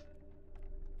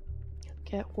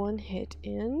 Get one hit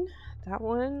in. That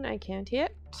one I can't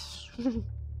hit.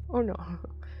 Oh no.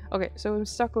 Okay, so I'm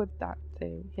stuck with that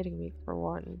thing hitting me for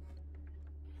one.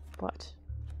 But...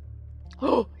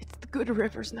 Oh, it's the good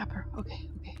river snapper. Okay,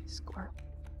 squirrel.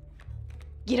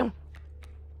 Get him!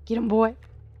 Get him, boy!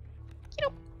 Get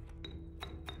him!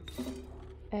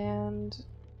 And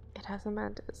it has a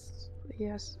mantis.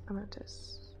 Yes, a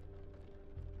mantis.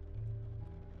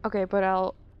 Okay, but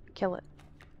I'll kill it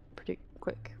pretty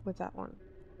quick with that one.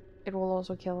 It will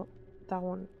also kill that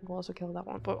one. It will also kill that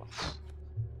one, but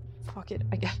fuck it,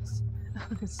 I guess.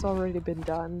 It's already been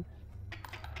done.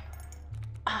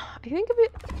 I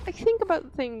think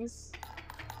about things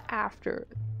after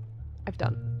I've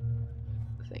done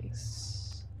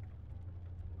things.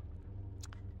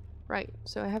 Right,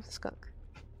 so I have the skunk.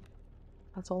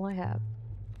 That's all I have.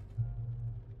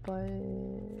 But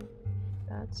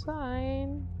that's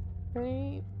fine.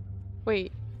 Right?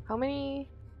 Wait, how many?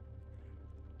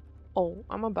 Oh,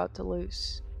 I'm about to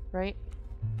lose, right?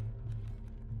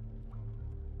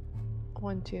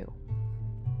 1, 2,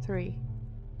 3,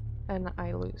 and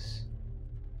I lose.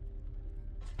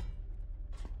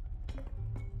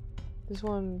 This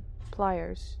one,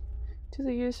 pliers. To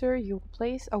the user, you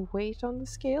place a weight on the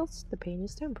scales. The pain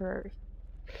is temporary.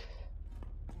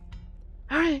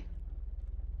 Alright.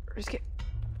 Risk it.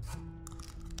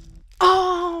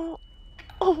 Oh!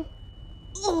 Oh!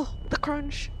 Oh! The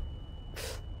crunch!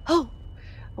 Oh!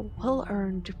 A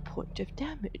well-earned point of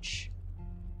damage.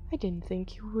 I didn't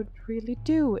think you would really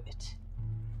do it.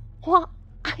 Well,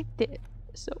 I did.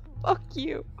 So fuck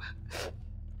you.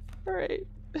 Alright.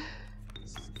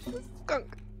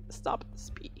 Skunk. Stop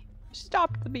the bee.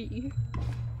 Stop the bee.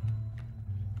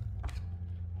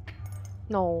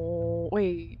 No,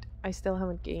 wait. I still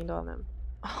haven't gained on him.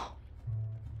 Oh.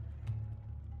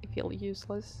 I feel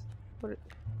useless. What?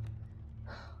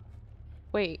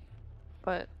 Wait.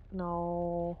 But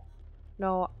no.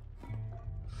 No.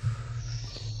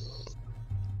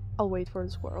 I'll wait for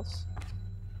the squirrels.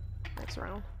 Next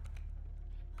round.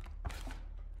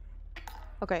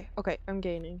 Okay, okay, I'm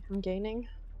gaining. I'm gaining.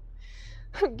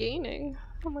 I'm gaining.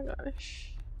 Oh my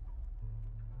gosh.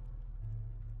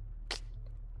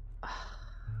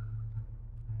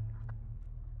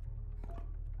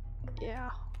 Yeah.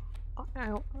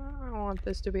 I want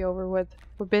this to be over with.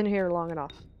 We've been here long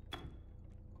enough.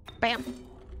 Bam!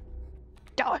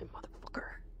 Die, motherfucker!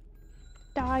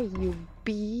 Die, you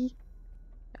bee!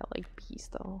 I like bees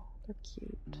though. They're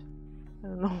cute. I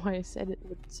don't know why I said it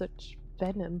with such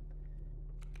venom.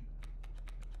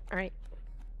 Alright.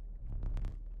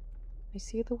 I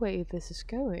see the way this is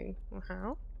going.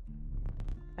 Uh-huh.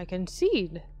 I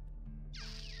concede.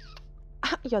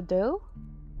 You do?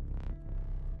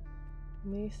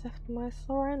 Me accept my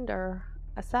surrender.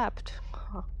 Accept.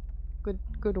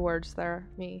 Good words there,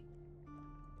 me.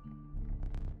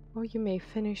 Or you may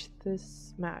finish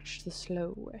this match the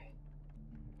slow way.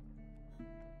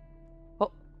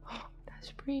 Oh,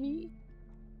 that's pretty.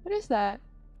 What is that?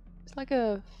 It's like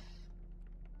a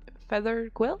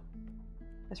feathered quill?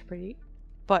 That's pretty.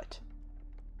 But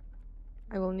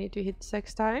I will need to hit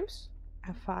 6 times.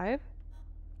 F5.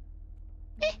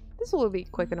 This will be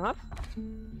quick enough.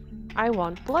 I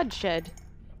want bloodshed.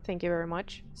 Thank you very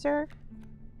much, sir.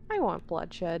 I want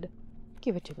bloodshed.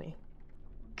 Give it to me.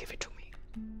 Give it to me.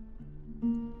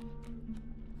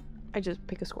 I just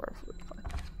pick a square for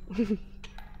fun.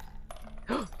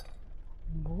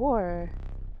 More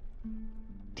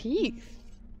teeth,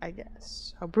 I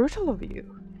guess. How brutal of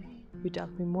you. You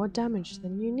dealt me more damage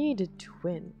than you needed to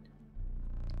win.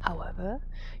 However,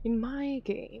 in my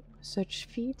game, such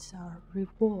feats are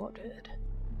rewarded.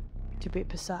 To be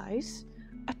precise,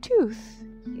 a tooth,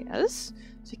 yes,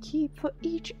 to keep for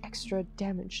each extra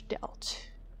damage dealt.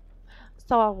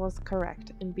 So I was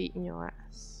correct in beating your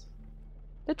ass.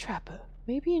 The trapper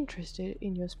may be interested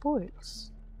in your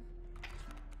spoils.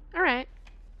 Alright,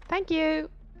 thank you!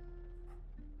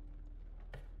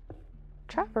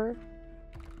 Trapper?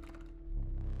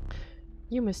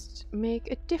 You must make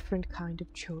a different kind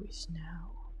of choice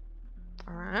now.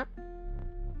 Alright.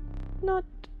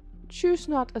 Choose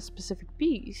not a specific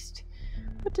beast,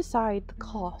 but decide the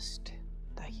cost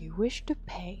that you wish to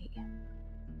pay.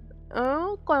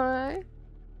 Okay.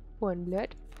 1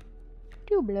 blood.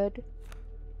 2 blood.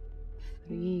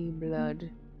 3 blood.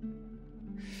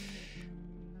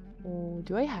 Oh,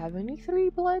 do I have any 3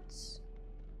 bloods?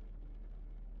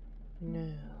 No.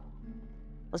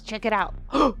 Let's check it out.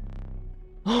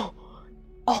 Oh,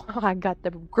 I got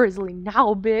the grizzly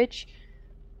now, bitch.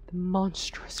 The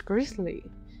monstrous grizzly.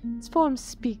 Its form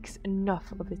speaks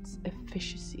enough of its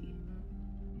efficacy.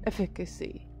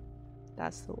 Efficacy.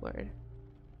 That's the word.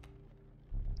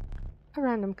 A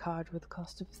random card with a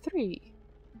cost of 3.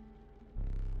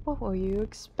 What were you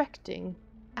expecting?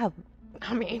 I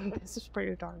mean, this is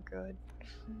pretty darn good.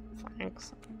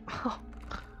 Thanks.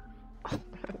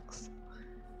 Thanks.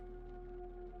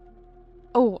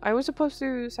 Oh, I was supposed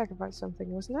to sacrifice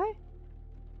something, wasn't I?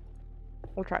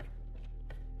 We'll try.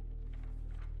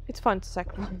 It's fun to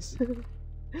sacrifice.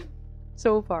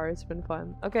 So far, it's been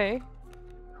fun. Okay.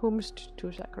 Whom's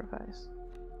to sacrifice?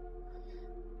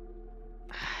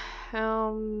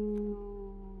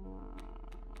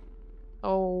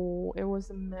 Oh, it was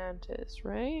the mantis,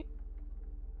 right?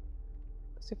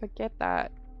 So if I get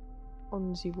that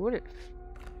on the wolf,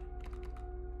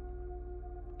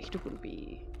 it will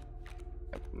be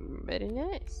very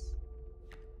nice.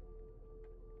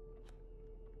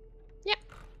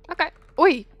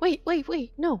 Wait, wait, wait,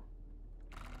 wait, no.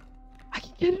 I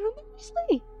can get it on the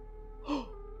grizzly.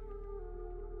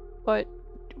 But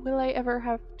will I ever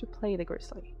have to play the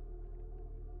grizzly?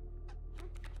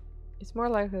 It's more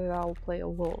likely that I'll play a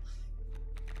wolf.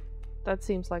 That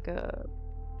seems like a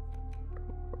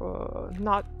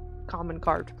not common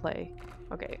card to play.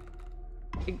 Okay.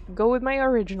 Go with my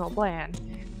original plan.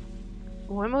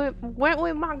 Went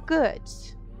with my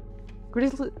goods.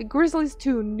 Grizzly's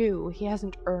too new. He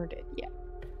hasn't earned it yet.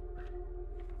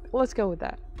 Let's go with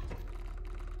that.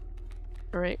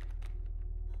 Alright.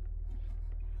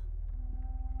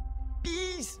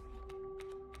 Bees!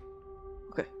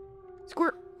 Okay.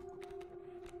 Squirt!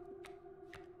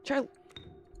 Child!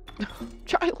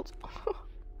 Child!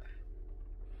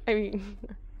 I mean...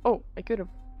 Oh, I could have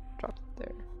dropped it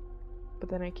there. But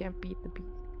then I can't beat the bee.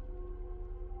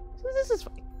 So this is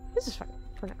fine. This is fine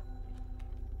for now.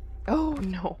 Oh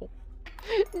no.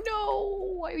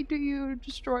 No! Why do you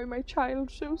destroy my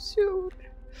child so soon?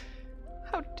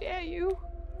 How dare you?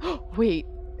 Wait.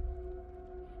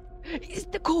 It's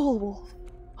the coal wolf!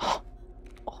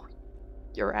 Oh,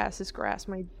 your ass is grass,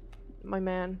 my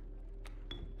man.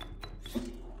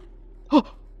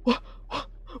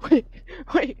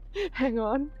 Wait, hang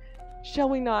on. Shall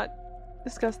we not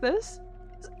discuss this?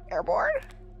 It's airborne?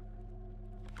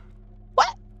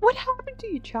 What? What happened to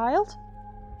you, child?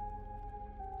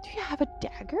 Do you have a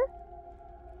dagger?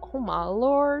 Oh my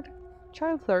lord.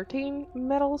 Child 13,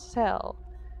 metal cell.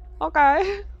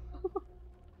 Okay.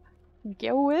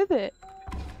 Get with it.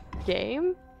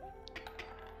 Game.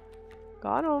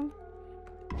 Got him.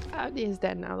 He's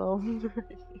dead now though.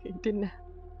 He didn't.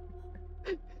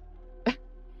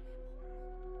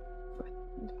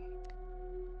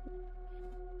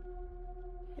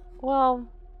 Well,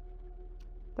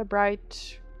 the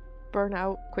bright burn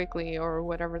out quickly, or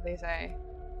whatever they say.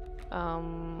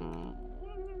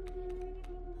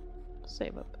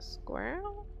 Save up a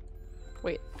squirrel.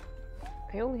 Wait,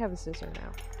 I only have a scissor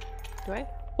now. Do I?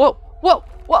 Whoa! Whoa!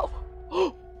 Whoa!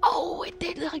 Oh, it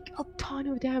did like a ton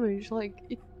of damage. Like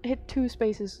it hit 2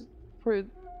 spaces for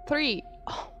 3.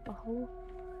 Oh,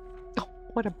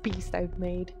 what a beast I've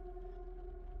made.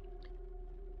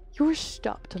 You were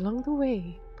stopped along the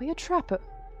way by a trapper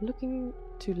looking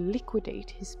to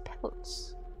liquidate his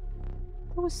pelts.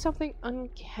 There was something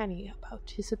uncanny about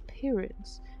his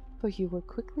appearance, but you were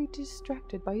quickly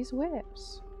distracted by his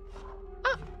wares.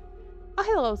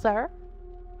 Hello, sir.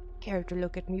 Care to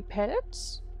look at me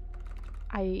pellets?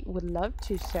 I would love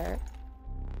to, sir.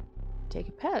 Take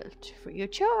a pellet for your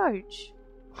charge.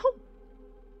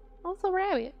 Also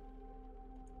rabbit.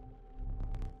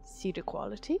 See the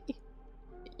quality?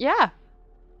 Yeah.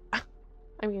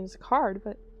 I mean, it's a card,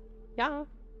 but yeah.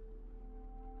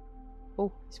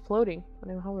 Oh, he's floating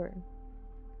when I'm hovering.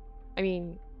 I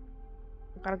mean,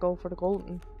 I gotta go for the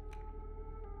golden.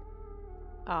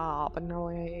 But now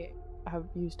I have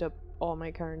used up all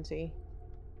my currency.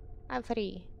 I'm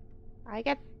free. I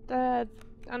get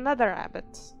another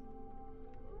rabbit.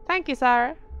 Thank you,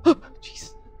 sir.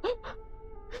 Jeez.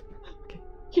 Okay.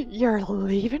 You're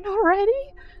leaving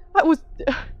already? I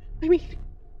mean,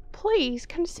 please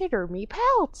consider me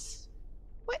pelts.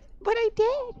 What? But I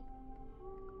did.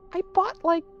 I bought,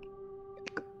 like,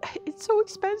 it's so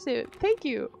expensive. Thank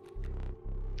you.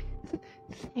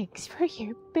 Thanks for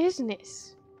your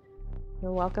business.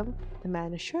 You're welcome. The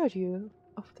man assured you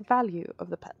of the value of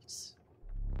the pelts.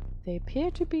 They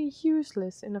appear to be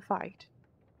useless in a fight.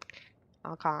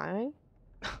 Okay.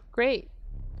 Great.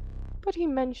 But he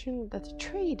mentioned that a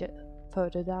trader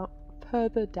further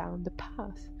down the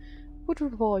path would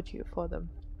reward you for them.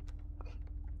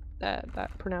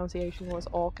 That pronunciation was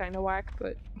all kind of whack,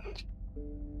 but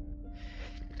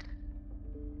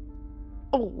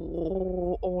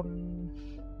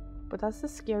but that's the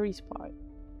scary spot.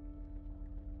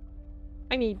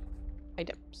 I need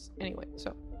items anyway,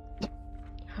 so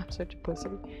I'm such a pussy.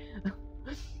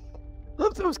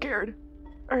 I'm so scared.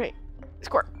 All right,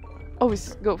 score.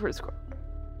 Always go for a score.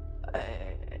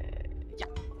 Yeah.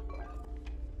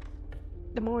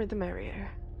 The more, the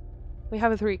merrier. We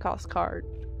have a 3-cost card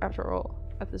after all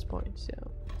at this point, so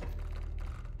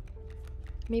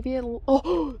maybe it'll.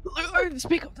 Oh,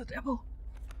 speak of the devil.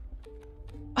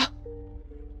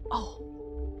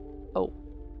 Oh.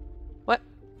 What?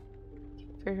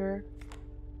 Figure.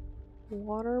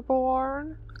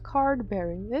 Waterborne. A card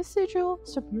bearing this sigil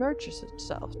submerges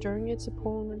itself during its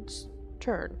opponent's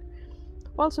turn.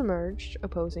 While submerged,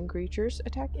 opposing creatures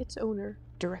attack its owner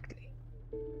directly.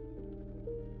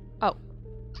 Oh.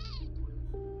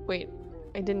 Wait,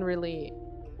 I didn't really...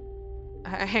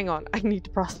 hang on, I need to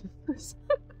process this.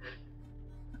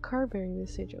 A card bearing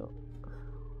this sigil.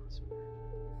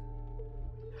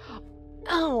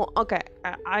 Oh, okay,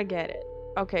 I get it.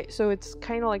 Okay, so it's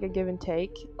kind of like a give and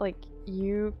take. Like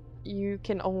you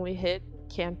can only hit,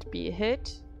 can't be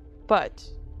hit, but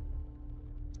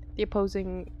the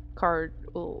opposing card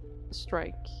will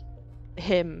strike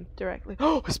him directly.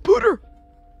 Oh, Spooter!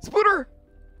 Spooter!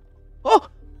 Oh!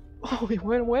 Oh, he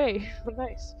went away.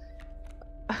 Nice.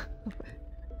 That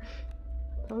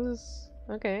was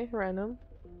okay, random.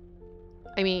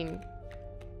 I mean,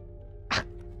 I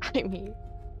mean,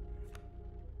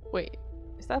 wait,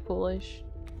 is that foolish?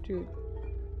 Dude,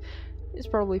 it's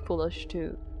probably foolish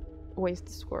to waste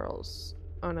the squirrels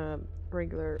on a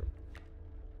regular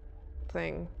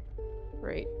thing,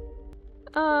 right?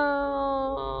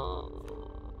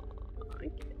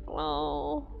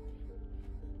 Well,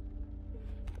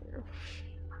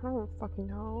 I don't fucking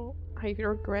know. I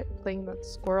regret playing that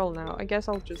squirrel now. I guess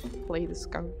I'll just play the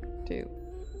skunk to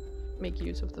make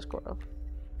use of the squirrel.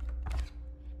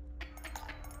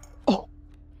 Oh!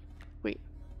 Wait.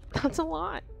 That's a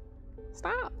lot.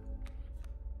 Stop!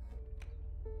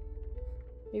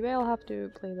 Maybe I'll have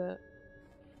to play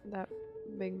that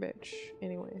big bitch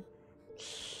anyway.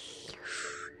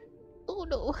 Oh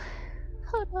no.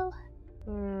 Oh no.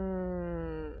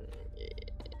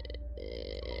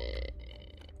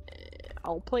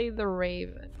 I'll play the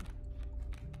raven.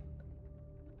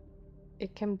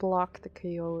 It can block the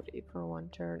coyote for one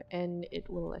turn and it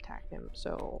will attack him,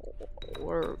 so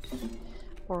we're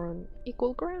on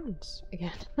equal grounds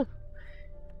again.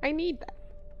 I need that.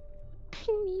 I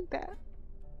need that.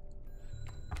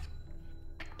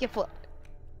 Get flipped.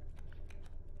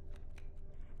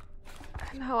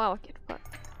 Now I'll get flipped.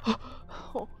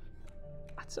 Oh,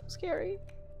 that's so scary.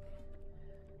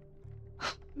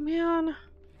 Man,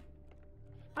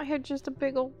 I had just a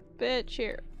big old bitch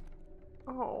here.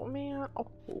 Oh man. Oh,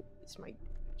 it's my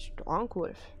strong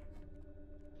wolf.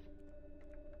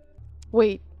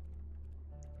 Wait.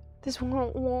 This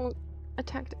won't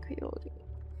attack the coyote.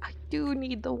 I do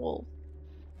need the wolf.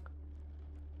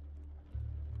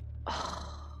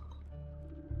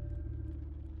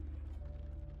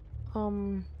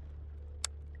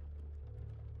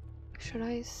 Should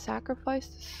I sacrifice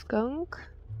the skunk?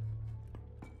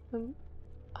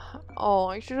 Oh,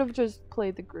 I should have just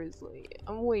played the grizzly.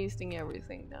 I'm wasting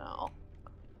everything now.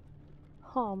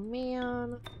 Oh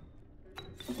man.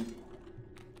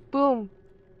 Boom.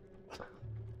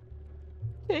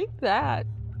 Take that.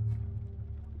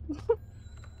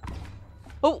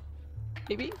 Oh,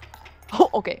 maybe. Oh,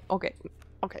 okay. It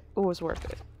was worth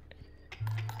it.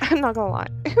 I'm not gonna lie,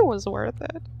 it was worth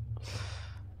it.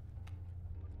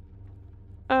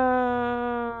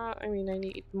 I mean, I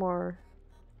need more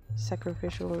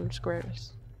sacrificial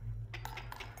squares.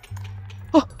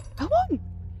 Oh, I won!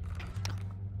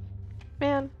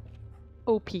 Man.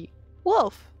 OP.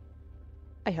 Wolf!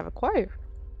 I have acquired.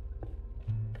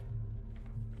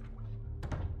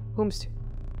 Homestead.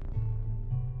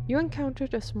 You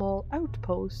encountered a small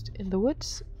outpost in the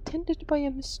woods tended by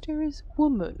a mysterious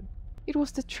woman. It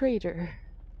was the trader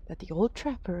that the old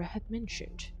trapper had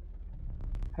mentioned.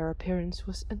 Her appearance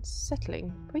was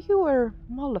unsettling, but you were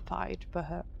mollified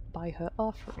by her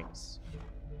offerings.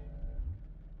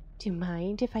 Do you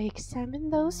mind if I examine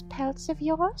those pelts of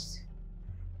yours?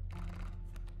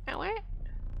 What?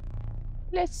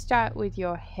 Let's start with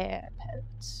your hair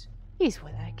pelts. Here's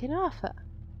what I can offer.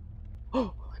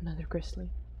 Oh, another grizzly.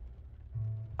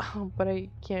 Oh, but I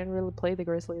can't really play the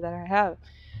grizzly that I have.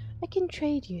 I can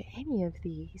trade you any of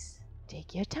these.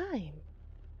 Take your time.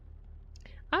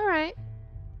 Alright.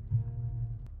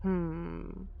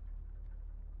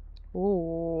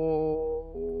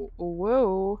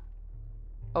 Whoa.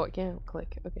 Oh, I can't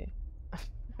click. Okay. I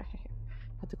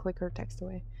had to click her text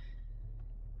away.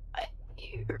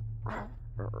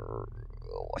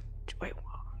 What do I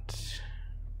want?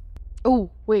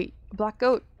 Oh, wait. Black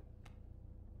goat.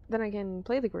 Then I can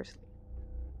play the grizzly.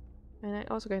 And I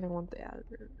also kind of want the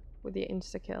adder with the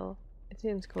insta-kill. It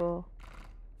seems cool.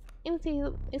 It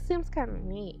seems kind of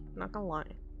neat, not gonna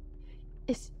lie.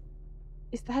 Is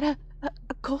that a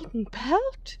golden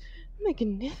belt?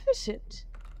 Magnificent.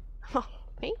 Oh,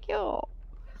 thank you.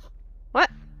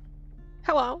 What?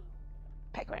 Hello?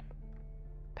 Packer.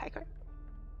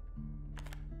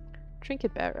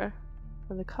 Trinket bearer.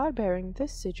 When the card bearing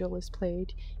this sigil is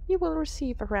played, you will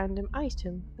receive a random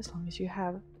item as long as you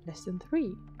have less than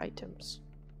 3 items.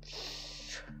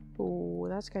 Oh,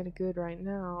 that's kind of good right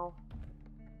now.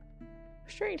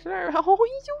 Strange letter. Oh,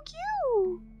 he's so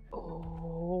cute.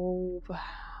 Oh,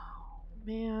 wow,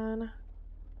 man.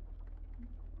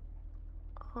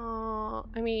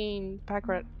 I mean,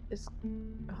 Packrat is.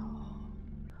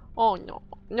 Oh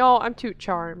no, I'm too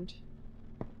charmed.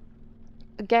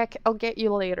 Gek, I'll get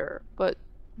you later, but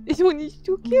This one is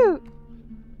too cute.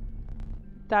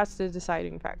 That's the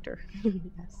deciding factor.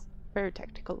 Yes. Very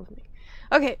technical of me.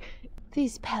 Okay.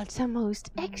 These pelts are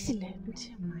most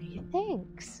excellent. My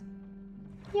thanks.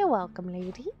 You're welcome,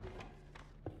 lady.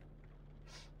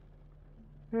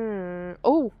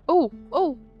 Oh!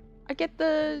 I get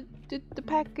the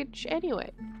package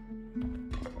anyway.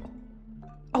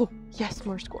 Oh, yes,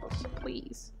 more squirrels,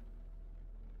 please.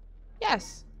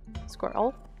 Yes,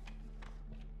 squirrel.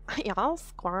 Yeah,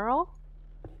 squirrel.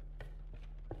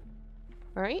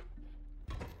 Alright.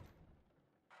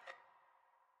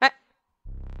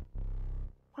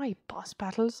 My boss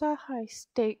battles are high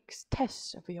stakes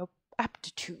tests of your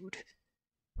aptitude.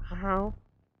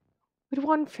 With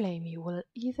one flame you will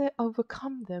either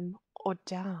overcome them or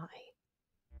die.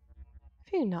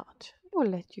 Fear not, I will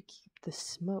let you keep the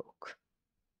smoke.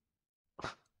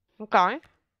 Okay.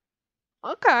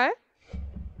 Okay.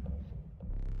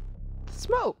 The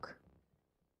smoke.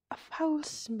 A foul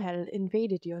smell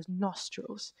invaded your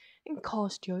nostrils and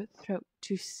caused your throat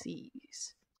to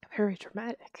seize. Very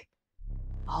dramatic.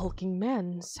 A hulking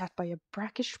man sat by a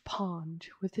brackish pond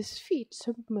with his feet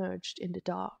submerged in the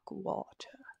dark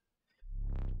water.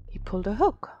 He pulled a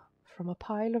hook from a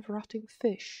pile of rotting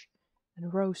fish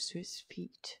and rose to his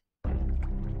feet.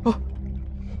 Oh!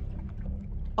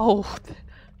 Oh!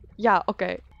 Yeah,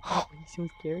 okay. Oh, he's so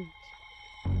scary.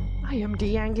 I am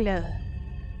the angler.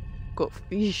 Go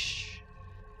fish.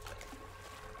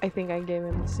 I think I gave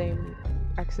him the same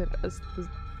accent as the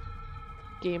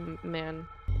game man.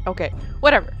 Okay,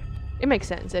 whatever. It makes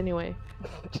sense anyway.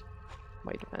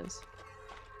 Might depends.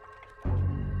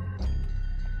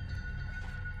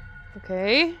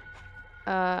 Okay.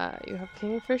 You have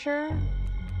Kingfisher.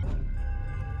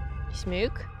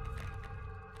 Smoke.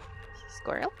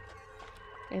 Squirrel.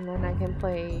 And then I can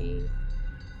play...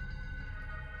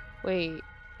 Wait,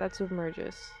 that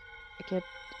submerges. I can't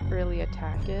really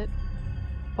attack it.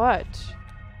 But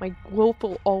my Welp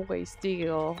will always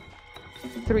deal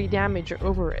 3 damage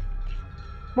over it.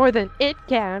 More than it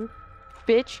can,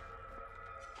 bitch.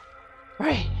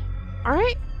 Alright.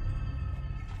 Alright.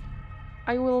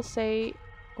 I will say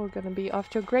we're gonna be off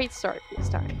to a great start this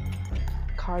time.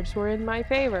 Cards were in my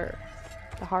favor.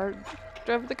 The heart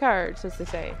of the cards, as they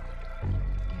say.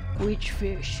 Which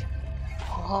fish?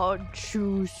 Hard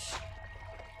choose.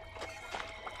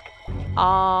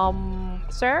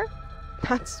 Sir?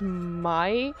 That's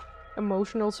my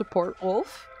emotional support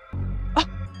wolf?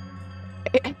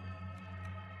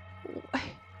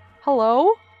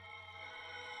 Hello?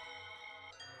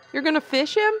 You're gonna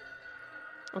fish him?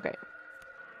 Okay.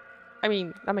 I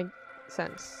mean, that makes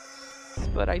sense.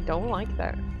 But I don't like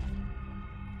that.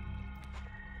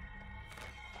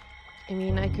 I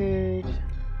mean, I could...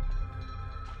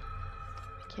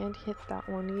 I can't hit that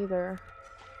one either.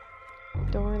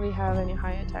 Don't really have any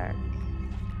high attack.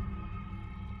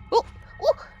 Oh!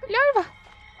 Oh! Larva!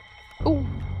 Oh!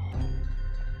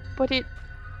 But it...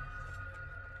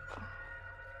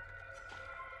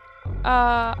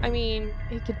 I mean,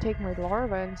 he could take my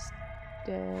larva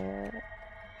instead.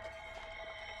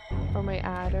 Or my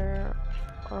adder.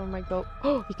 Or my goat.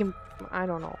 Oh! He can... I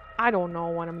don't know. I don't know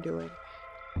what I'm doing.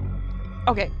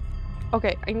 Okay.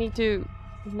 Okay, I need to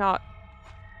not...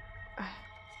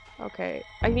 Okay,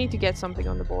 I need to get something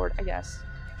on the board, I guess.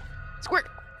 Squirt!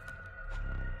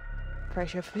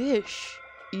 Pressure fish.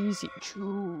 Easy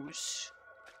choose.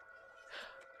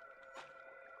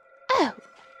 Oh!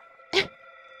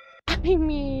 I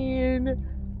mean...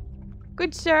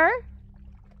 Good sir?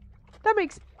 That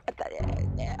makes...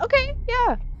 Okay,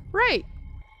 yeah, right.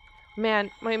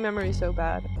 Man, my memory is so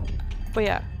bad. But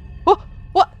yeah. Oh!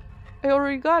 What? I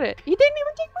already got it. He didn't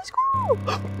even take my squirrel!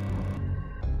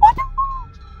 What the fuck?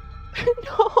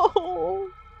 No!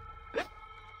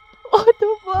 What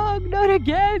the fuck? Not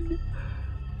again!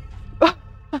 I'm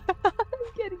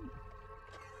getting...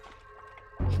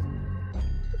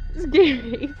 This game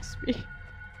hates me.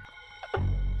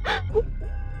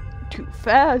 Too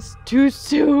fast, too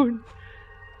soon.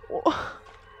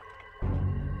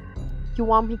 You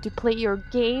want me to play your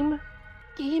game?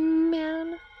 Game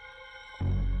man?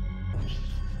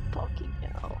 Fucking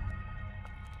hell.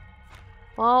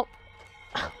 Well.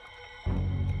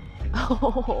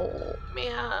 Oh,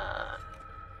 man.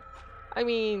 I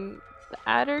mean, the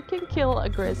adder can kill a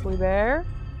grizzly bear.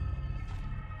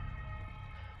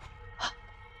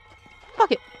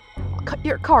 Fuck it. I'll cut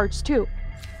your cards too.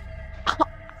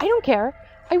 I don't care.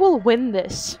 I will win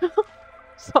this.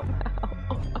 Somehow.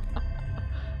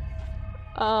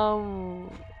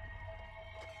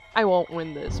 I won't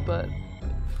win this, but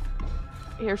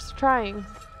here's trying.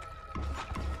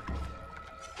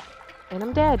 And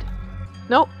I'm dead.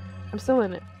 Nope. I'm still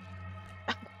in it.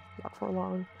 Not for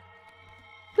long.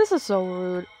 This is so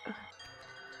rude.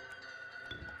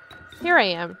 Here I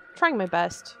am, trying my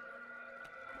best.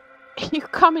 And you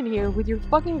come in here with your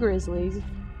fucking grizzlies.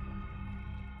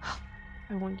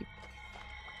 I want you.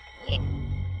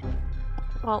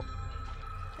 Well,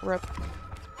 rip.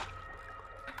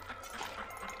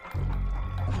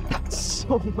 That's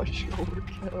so much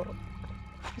overkill.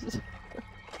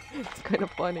 It's kind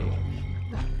of funny.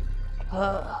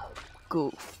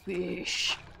 Go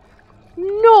fish.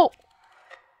 No!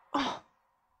 Oh.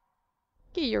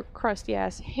 Get your crusty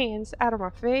ass hands out of my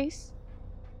face.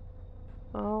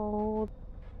 Oh.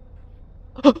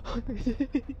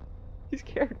 You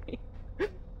scared me.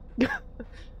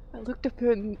 I looked up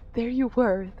and there you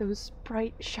were, those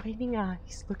bright, shining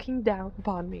eyes looking down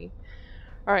upon me.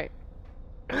 Alright.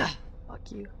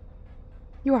 Fuck you.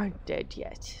 You aren't dead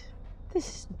yet. This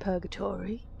isn't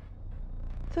purgatory.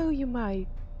 Though you may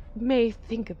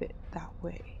think of it that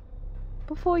way.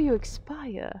 Before you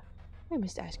expire, I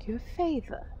must ask you a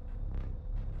favor.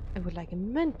 I would like a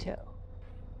memento.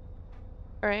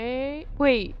 Alright?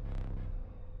 Wait.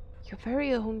 Your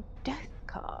very own death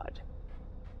card.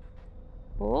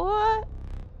 What?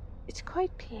 It's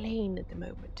quite plain at the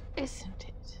moment, isn't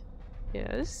it?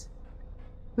 Yes.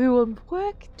 We will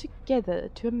work together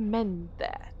to amend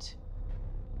that.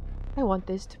 I want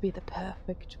this to be the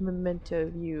perfect memento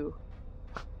of you.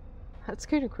 That's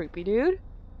kind of creepy, dude.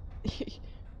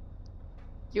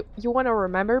 You want to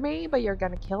remember me, but you're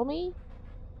gonna kill me?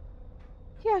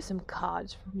 Here are some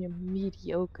cards from your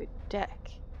mediocre deck.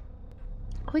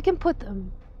 We can put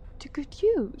them to good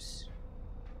use.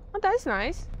 Oh, that's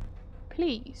nice.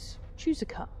 Please, choose a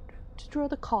card to draw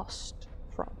the cost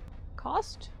from.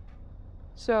 Cost?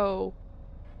 So,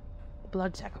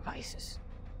 blood sacrifices.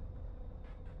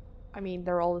 I mean,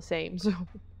 they're all the same, so...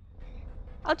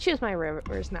 I'll choose my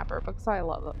river snapper because I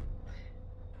love them.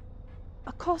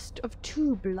 A cost of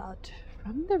 2 blood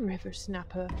from the river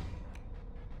snapper.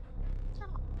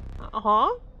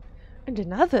 Uh-huh. And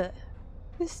another.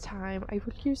 This time I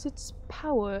will use its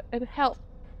power and health.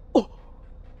 Oh!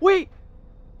 Wait!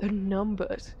 The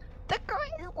numbers. The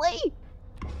grizzly!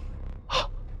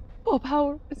 Oh,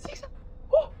 power. It's 6.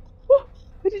 Oh!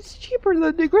 But it's cheaper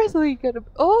than the grizzly.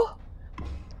 Oh!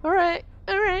 Alright,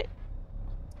 alright.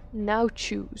 Now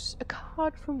choose a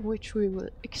card from which we will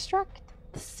extract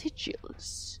the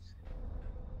sigils.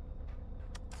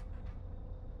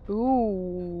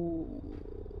 Ooh.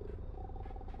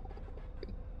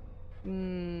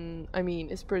 I mean,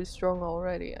 it's pretty strong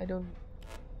already. I don't...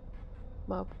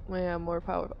 Yeah, more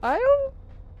power. I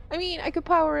mean, I could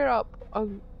power it up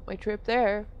on my trip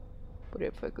there. But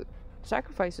if I could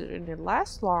sacrifice it and it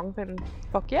lasts long, then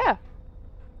fuck yeah.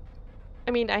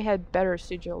 I mean, I had better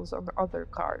sigils on the other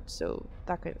cards, so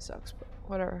that kind of sucks, but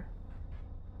whatever.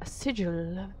 A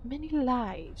sigil of many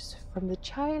lives from the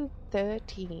child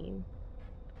 13.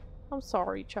 I'm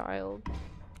sorry, child.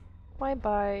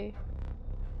 Bye-bye.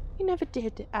 You never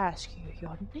did ask you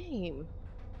your name.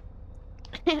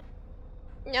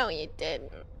 No, you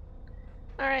didn't.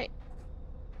 Alright.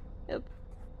 Yep.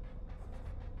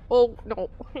 Oh,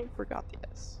 no. I forgot the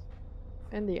S.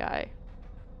 And the I.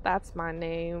 That's my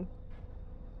name.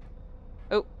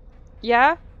 Oh.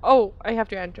 Yeah? Oh, I have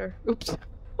to enter. Oops.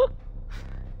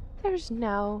 There's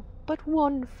now but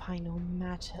one final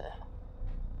matter.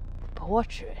 The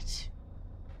portrait.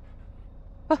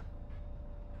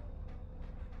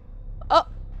 Oh,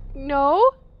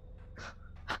 no.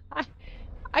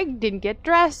 I didn't get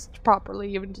dressed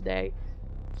properly even today.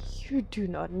 You do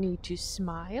not need to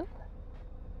smile.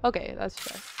 Okay, that's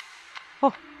fair.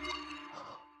 Oh,